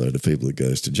first busload of people that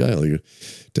goes to jail.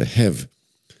 To have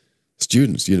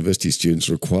university students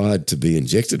required to be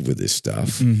injected with this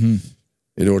stuff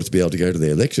in order to be able to go to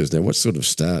their lectures. Now, what sort of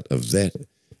start of that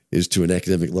is to an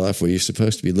academic life where you're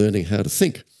supposed to be learning how to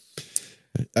think?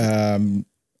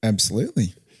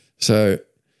 Absolutely. So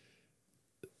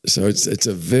it's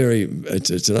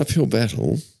an uphill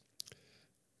battle.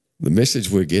 The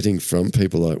message we're getting from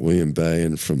people like William Bay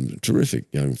and from a terrific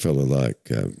young fellow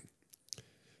like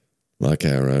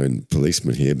our own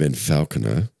policeman here, Ben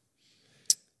Falconer,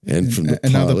 and from the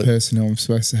another pilot, person who I'm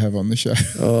supposed to have on the show.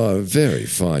 Oh, a very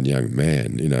fine young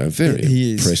man,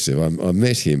 very impressive. I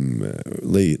met him,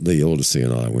 Lee Aldersey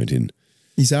and I went in.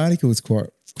 His article was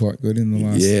quite good in the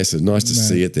last. Yes, it's nice to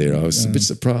see it there. I was a bit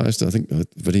surprised, I think,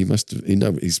 but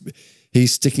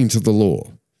he's sticking to the law.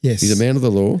 Yes. He's a man of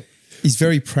the law. He's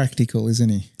very practical, isn't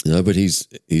he? No, but he's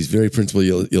very principled.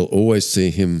 You'll always see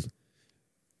him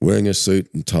wearing a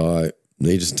suit and tie,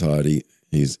 neat and tidy.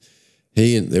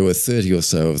 There were 30 or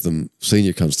so of them,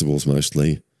 senior constables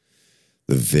mostly,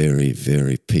 the very,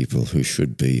 very people who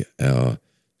should be our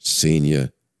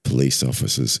senior police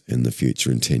officers in the future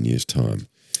in 10 years' time.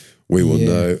 We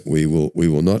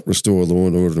will not restore law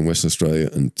and order in Western Australia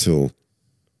until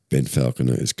Ben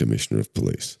Falconer is Commissioner of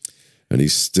Police. And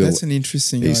that's an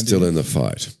interesting idea. Still in the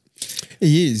fight.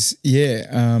 He is,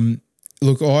 yeah.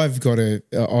 Look,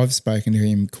 I've spoken to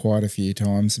him quite a few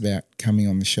times about coming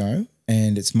on the show,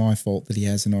 and it's my fault that he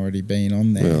hasn't already been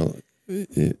on there.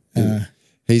 Well,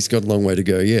 he's got a long way to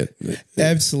go yet.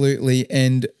 Absolutely.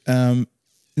 And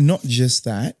not just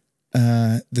that,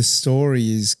 the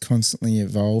story is constantly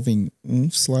evolving,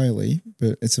 slowly,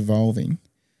 but it's evolving.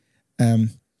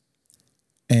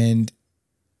 And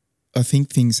I think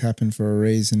things happen for a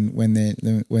reason when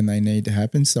they need to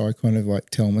happen. So I kind of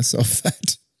tell myself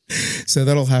that. So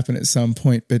that'll happen at some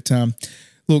point. But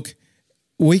look,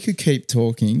 we could keep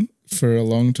talking for a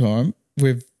long time.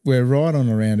 We're right on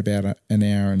around about an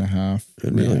hour and a half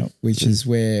now, which is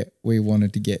where we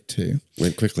wanted to get to.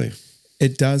 Went quickly.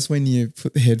 It does when you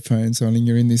put the headphones on and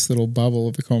you're in this little bubble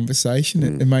of a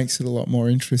conversation. It makes it a lot more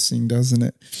interesting, doesn't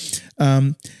it?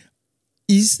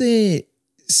 Is there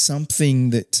something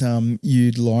that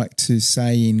you'd like to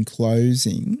say in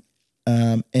closing?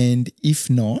 And if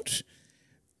not,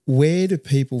 where do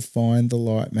people find The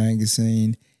Light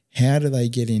magazine? How do they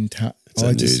get in touch? It's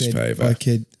a newspaper.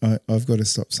 I've got to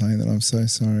stop saying that. I'm so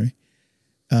sorry.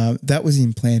 That was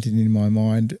implanted in my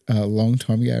mind a long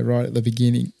time ago, right at the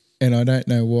beginning, and I don't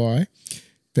know why,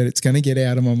 but it's going to get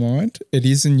out of my mind. It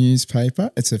is a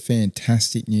newspaper. It's a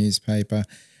fantastic newspaper.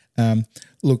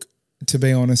 Look, to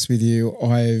be honest with you,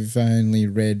 I've only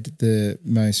read the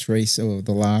most recent, or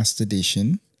the last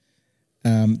edition.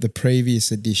 The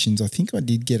previous editions, I think I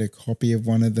did get a copy of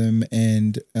one of them,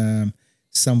 and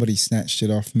somebody snatched it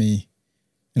off me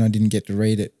and I didn't get to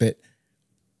read it. But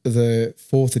the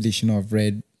fourth edition I've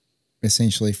read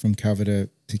essentially from cover to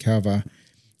cover.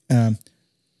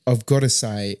 I've got to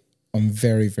say I'm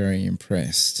very, very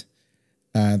impressed.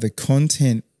 The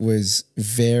content was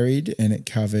varied and it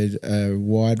covered a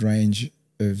wide range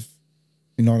of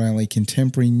not only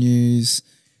contemporary news,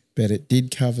 but it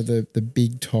did cover the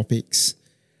big topics.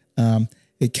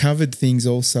 It covered things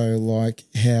also like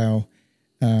how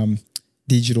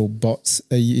digital bots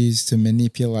are used to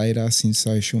manipulate us in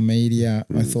social media.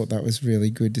 I thought that was really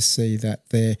good to see that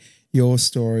there. Your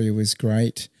story was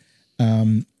great.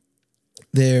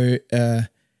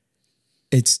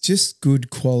 It's just good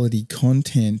quality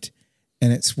content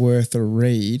and it's worth a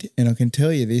read. And I can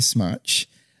tell you this much.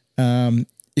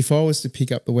 If I was to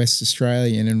pick up the West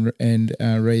Australian and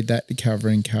read that to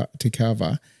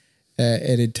cover,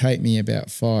 it'd take me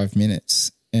about 5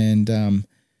 minutes. And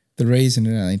the reason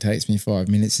it only takes me 5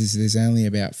 minutes is there's only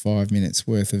about 5 minutes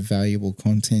worth of valuable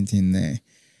content in there.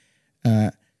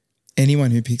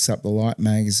 Anyone who picks up the Light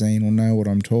magazine will know what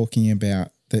I'm talking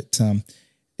about, that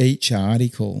each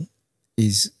article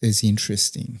is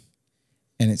interesting,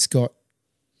 and it's got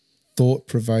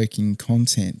thought-provoking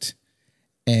content,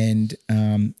 and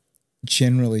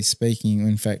generally speaking,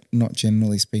 in fact, not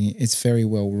generally speaking, it's very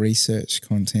well researched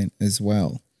content as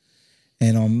well.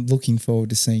 And I'm looking forward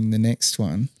to seeing the next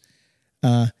one.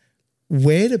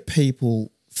 Where do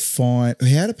people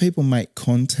how do people make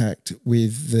contact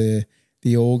with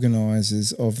the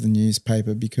organisers of the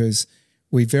newspaper? Because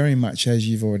we very much, as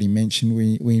you've already mentioned,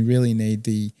 we really need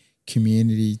the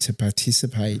community to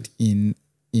participate in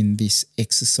this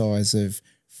exercise of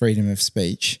freedom of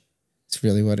speech. It's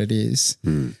really what it is.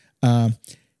 How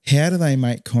do they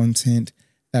make contact?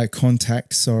 Is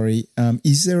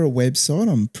there a website?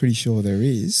 I'm pretty sure there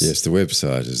is. Yes, the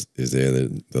website is there,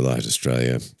 the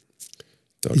lighteraustralia.com.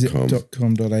 Is it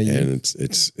 .com.au? And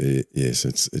it's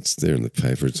there in the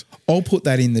paper. I'll put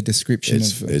that in the description.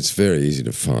 It's very easy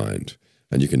to find,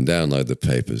 and you can download the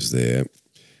papers there.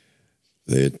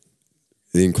 The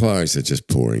inquiries are just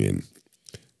pouring in.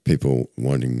 People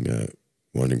wanting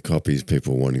copies,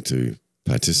 people wanting to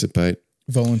participate,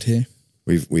 volunteer.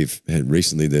 We've had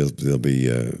recently. There'll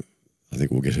be. I think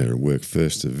we'll get her to work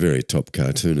first. A very top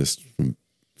cartoonist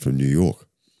from New York.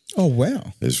 Oh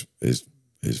wow! Is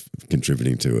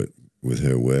contributing to it with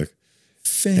her work.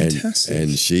 Fantastic.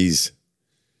 And she's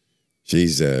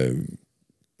keen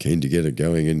to get it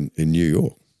going in New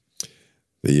York.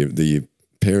 The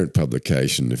parent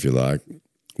publication, if you like,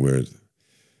 where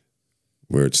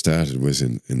it started was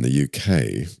in the UK.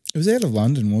 It was out of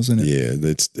London, wasn't it? Yeah,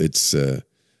 it's.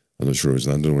 I'm not sure it was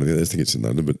London or anything. I think it's in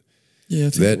London, but yeah, I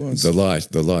think it was. The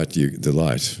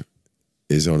light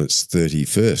is on its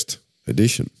 31st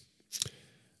edition.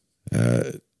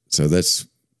 So that's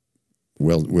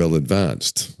well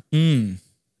advanced.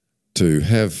 To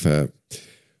have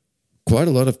quite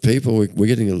a lot of people, we're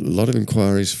getting a lot of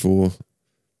inquiries for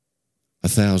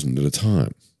 1,000 at a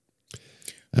time,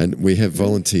 and we have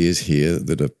volunteers here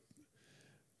that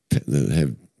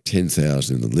have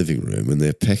 10,000 in the living room, and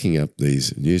they're packing up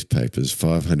these newspapers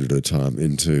 500 at a time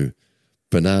into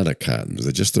banana cartons.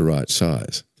 They're just the right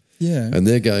size. Yeah, and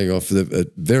they're going off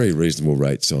at very reasonable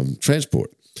rates on transport.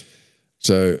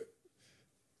 So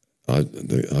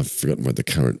I've forgotten what the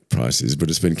current price is, but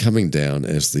it's been coming down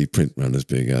as the print run has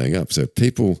been going up. So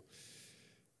people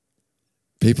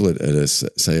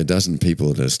say a dozen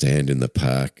people at a stand in the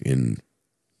park in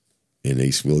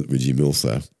East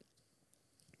Widgie-Miltha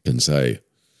can say,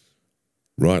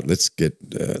 right, let's get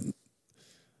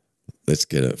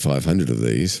 500 of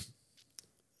these,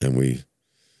 and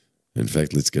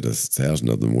let's get 1,000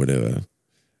 of them, whatever.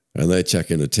 And they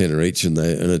chuck in a tenner each, and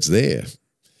it's there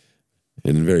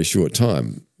in a very short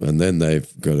time. And then they've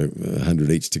got 100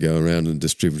 each to go around and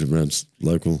distribute amongst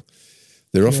local.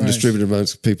 They're often distributed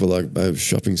amongst people like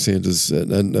shopping centres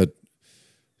and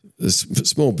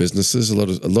small businesses. A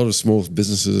lot of small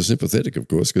businesses are sympathetic, of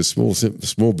course, because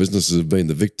small businesses have been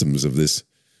the victims of this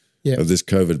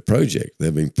COVID project.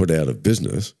 They've been put out of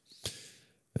business,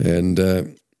 and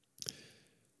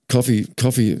coffee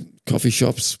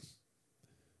shops,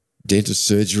 dentist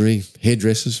surgery,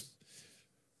 hairdressers,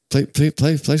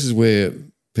 places where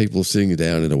people are sitting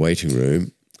down in a waiting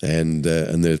room, and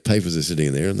their papers are sitting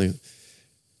in there, and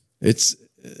it's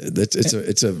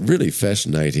a really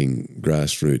fascinating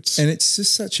grassroots. And it's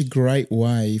just such a great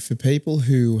way for people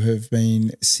who have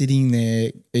been sitting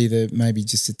there, either maybe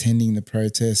just attending the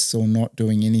protests or not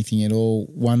doing anything at all,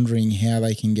 wondering how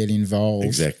they can get involved.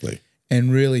 Exactly.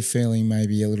 And really feeling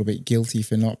maybe a little bit guilty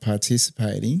for not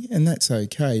participating. And that's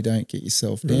okay. Don't get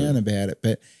yourself down about it.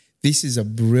 But this is a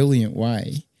brilliant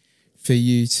way for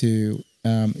you to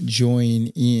join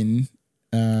in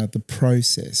the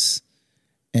process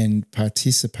and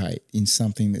participate in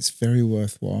something that's very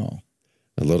worthwhile.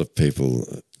 A lot of people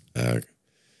are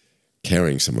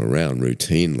carrying some around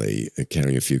routinely,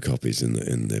 carrying a few copies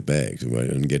in their bags,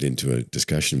 and get into a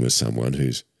discussion with someone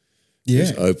who's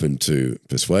open to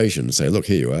persuasion and say, look,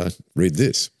 here you are, read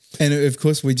this. And of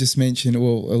course, we just mentioned, a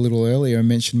little earlier, I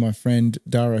mentioned my friend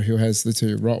Dara, who has the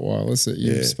 2 Rottweilers that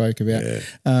you spoke about.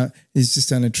 He's just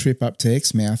done a trip up to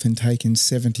Exmouth and taken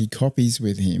 70 copies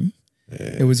with him.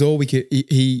 It was all we could.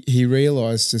 He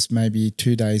realised just maybe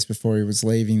 2 days before he was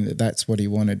leaving that that's what he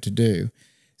wanted to do.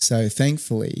 So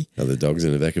thankfully, are the dogs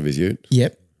in the back of his ute?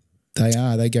 Yep, they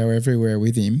are. They go everywhere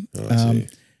with him.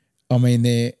 I mean,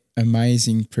 they're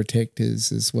amazing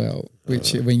protectors as well.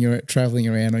 Which when you're travelling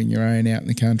around on your own out in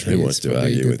the country, who wants to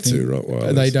argue with 2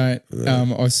 Rottweilers? They don't.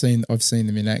 I've seen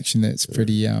them in action. That's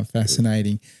pretty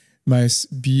fascinating.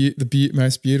 Most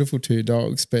beautiful 2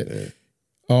 dogs, but.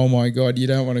 Oh my God, you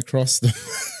don't want to cross them.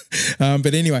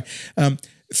 But anyway,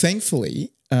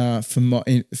 thankfully,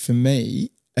 for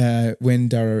me, when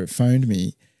Dara phoned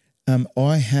me,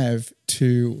 I have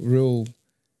two real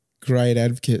great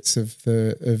advocates of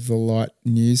the Light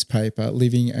newspaper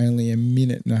living only a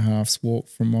minute and a half's walk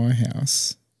from my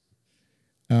house.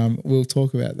 We'll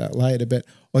talk about that later, but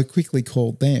I quickly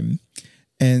called them,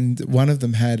 and one of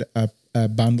them had a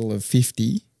bundle of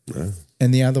 50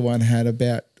 and the other one had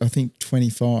about, I think,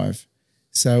 25.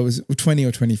 So it was 20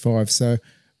 or 25. So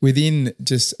within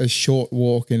just a short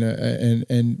walk and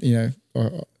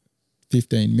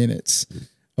 15 minutes,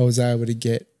 I was able to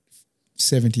get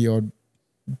 70 odd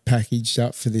packaged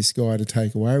up for this guy to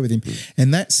take away with him.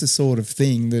 And that's the sort of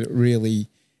thing that it really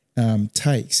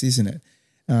takes, isn't it?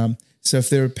 So if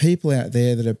there are people out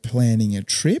there that are planning a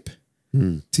trip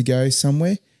to go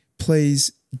somewhere,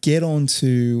 please get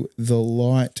onto the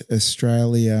Light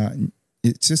Australia.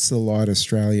 It's just the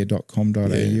lightaustralia.com.au,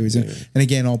 isn't it? And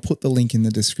again, I'll put the link in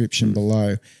the description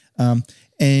below.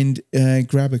 And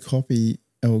grab a copy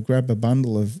or grab a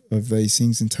bundle of these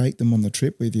things and take them on the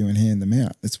trip with you and hand them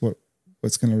out. That's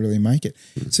what's going to really make it.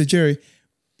 So, Jerry,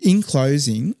 in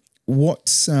closing,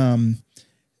 what's are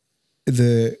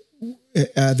there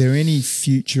any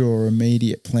future or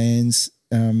immediate plans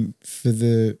for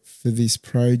this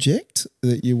project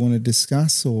that you want to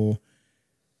discuss, or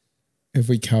have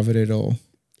we covered it all?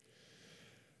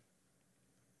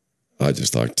 I'd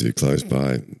just like to close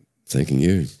by thanking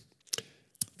you.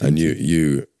 And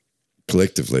you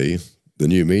collectively, the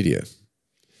new media,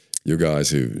 you guys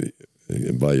who,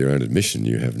 by your own admission,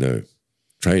 you have no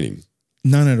training.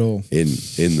 None at all.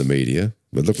 In the media,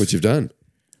 but look what you've done.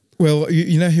 Well,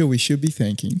 you know who we should be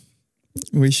thanking?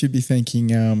 We should be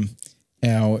thanking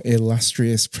our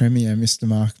illustrious Premier, Mr.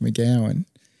 Mark McGowan,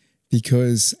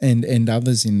 because and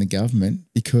others in the government,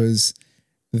 because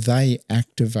they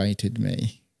activated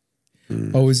me.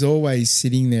 I was always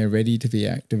sitting there ready to be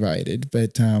activated,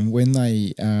 but when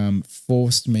they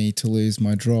forced me to lose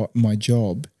my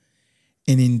job,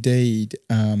 and indeed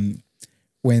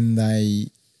when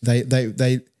they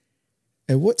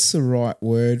what's the right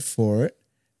word for it?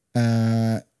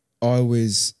 I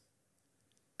was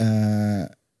I'm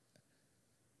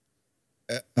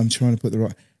trying to put the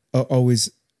right. I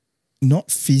was not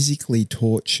physically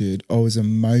tortured. I was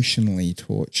emotionally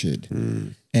tortured,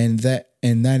 and that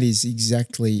is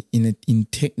exactly in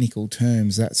technical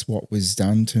terms. That's what was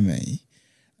done to me.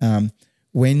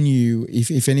 When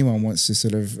if anyone wants to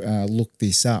sort of look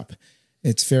this up,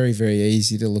 it's very, very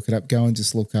easy to look it up. Go and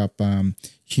just look up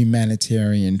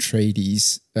humanitarian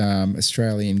treaties,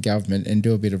 Australian government, and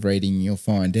do a bit of reading and you'll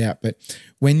find out. But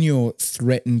when you're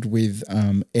threatened with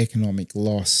economic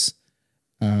loss,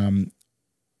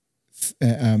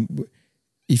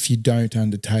 if you don't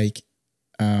undertake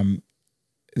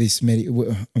this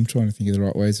I'm trying to think of the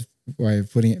right way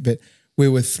of putting it, but we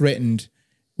were threatened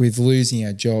with losing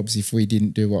our jobs if we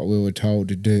didn't do what we were told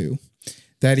to do.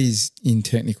 That is, in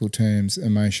technical terms,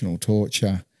 emotional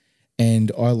torture.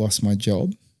 And I lost my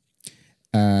job.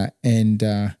 And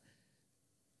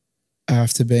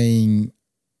after being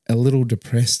a little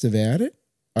depressed about it,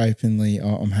 openly,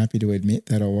 I'm happy to admit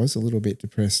that I was a little bit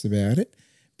depressed about it.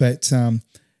 But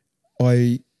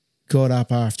I got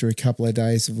up after a couple of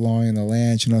days of lying in the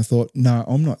lounge and I thought, no,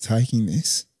 I'm not taking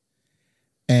this.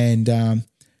 And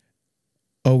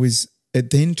it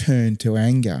then turned to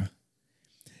anger.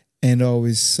 And I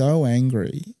was so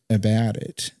angry about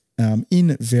it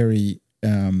in very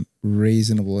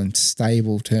reasonable and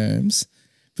stable terms,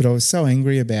 but I was so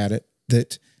angry about it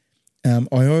that I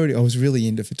was really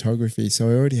into photography, so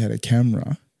I already had a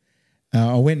camera.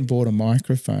 I went and bought a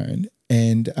microphone,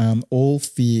 and all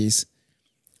fears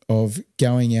of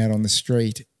going out on the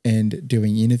street and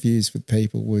doing interviews with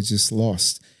people were just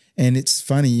lost. And it's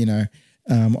funny,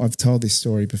 I've told this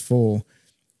story before.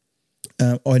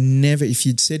 If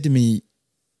you'd said to me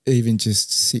even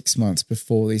just 6 months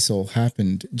before this all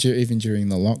happened, even during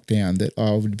the lockdown, that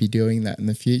I would be doing that in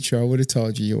the future, I would have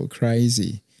told you were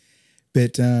crazy.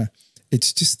 But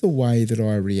it's just the way that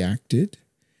I reacted.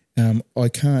 I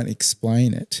can't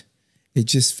explain it. It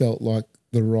just felt like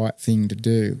the right thing to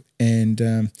do. And,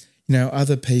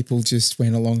 other people just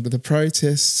went along to the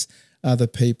protests. Other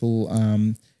people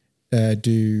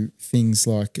do things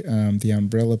like the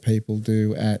umbrella people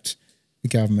do at the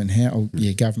government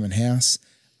house.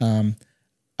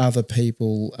 Other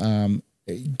people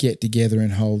get together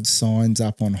and hold signs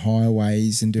up on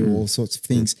highways and do all sorts of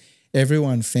things.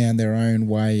 Everyone found their own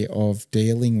way of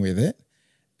dealing with it.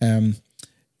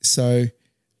 So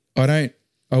I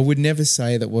would never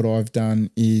say that what I've done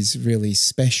is really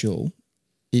special.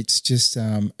 It's just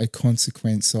a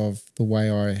consequence of the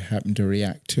way I happen to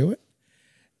react to it.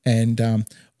 And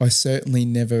I certainly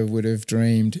never would have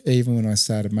dreamed, even when I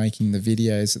started making the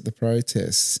videos at the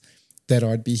protests, that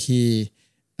I'd be here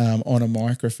on a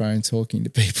microphone talking to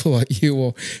people like you,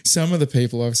 or some of the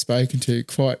people I've spoken to,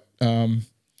 quite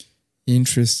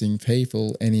interesting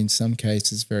people, and in some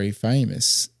cases very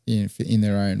famous in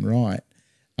their own right.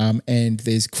 And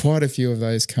there's quite a few of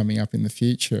those coming up in the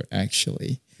future,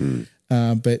 actually.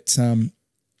 But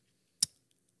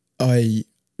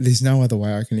there's no other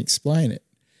way I can explain it.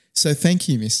 So thank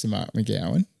you, Mr. Mark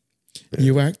McGowan. Yeah.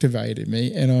 You activated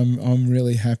me, and I'm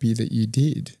really happy that you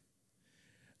did.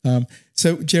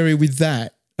 So, Jerry, with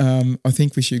that, I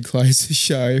think we should close the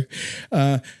show.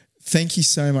 Thank you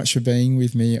so much for being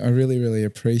with me. I really, really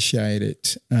appreciate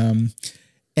it.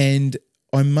 And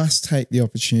I must take the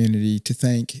opportunity to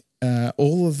thank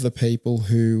all of the people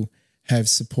who have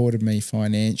supported me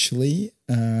financially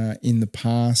in the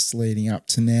past leading up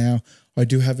to now. I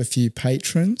do have a few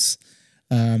patrons.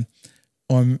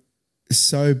 I'm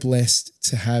so blessed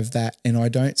to have that, and I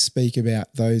don't speak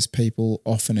about those people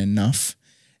often enough.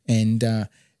 And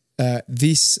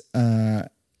this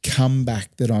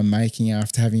comeback that I'm making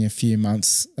after having a few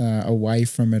months away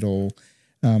from it all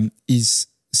is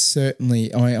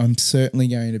certainly, I'm certainly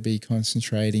going to be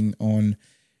concentrating on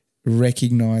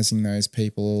recognising those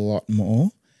people a lot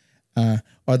more.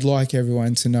 I'd like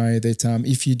everyone to know that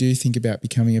if you do think about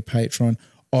becoming a patron,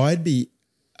 I'd be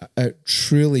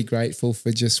truly grateful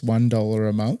for just $1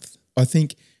 a month. I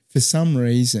think for some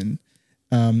reason,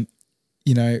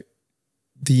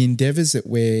 the endeavours that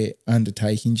we're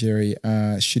undertaking, Jerry,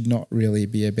 should not really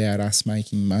be about us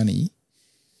making money.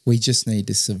 We just need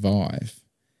to survive.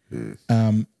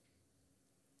 And,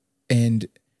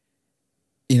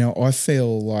 I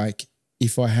feel like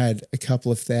if I had a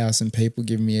couple of thousand people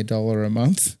give me $1 a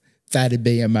month, that'd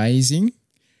be amazing.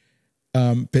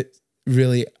 But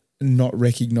really not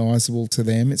recognisable to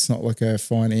them. It's not like a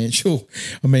financial,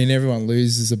 everyone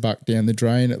loses $1 down the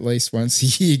drain at least once a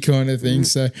year kind of thing.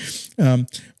 So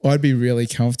I'd be really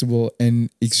comfortable and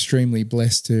extremely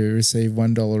blessed to receive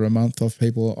 $1 a month off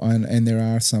people. And there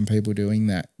are some people doing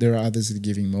that. There are others that are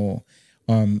giving more.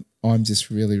 I'm just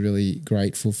really, really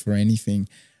grateful for anything.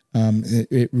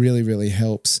 It really, really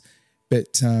helps.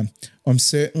 But I'm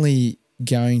certainly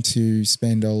going to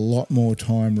spend a lot more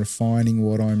time refining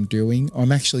what I'm doing.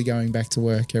 I'm actually going back to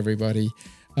work, everybody.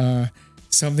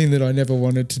 Something that I never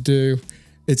wanted to do.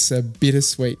 It's a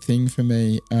bittersweet thing for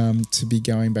me to be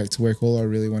going back to work. All I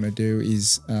really want to do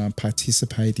is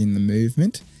participate in the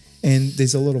movement. And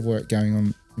there's a lot of work going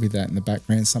on with that in the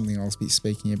background, something I'll be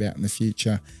speaking about in the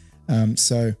future.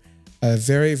 So a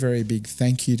very, very big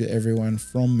thank you to everyone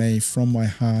from me, from my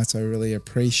heart. I really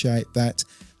appreciate that.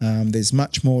 There's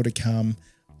much more to come.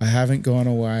 I haven't gone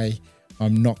away.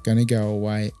 I'm not going to go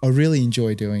away. I really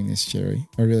enjoy doing this, Jerry.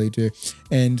 I really do.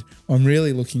 And I'm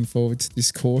really looking forward to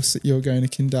this course that you're going to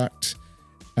conduct.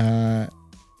 I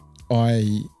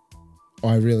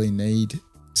really need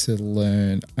to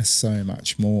learn so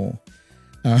much more.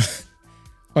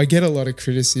 I get a lot of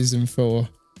criticism for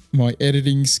my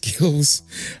editing skills.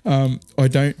 I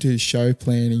don't do show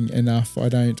planning enough.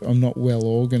 I'm not well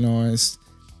organised.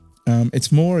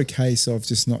 It's more a case of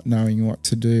just not knowing what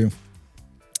to do.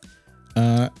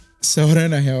 So I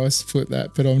don't know how else to put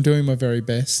that, but I'm doing my very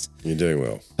best. You're doing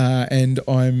well.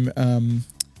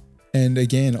 And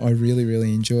again, I really,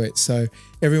 really enjoy it. So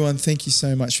everyone, thank you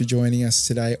so much for joining us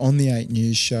today on the 8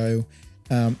 News Show.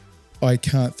 I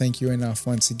can't thank you enough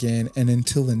once again. And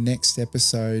until the next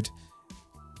episode,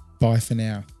 bye for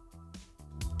now.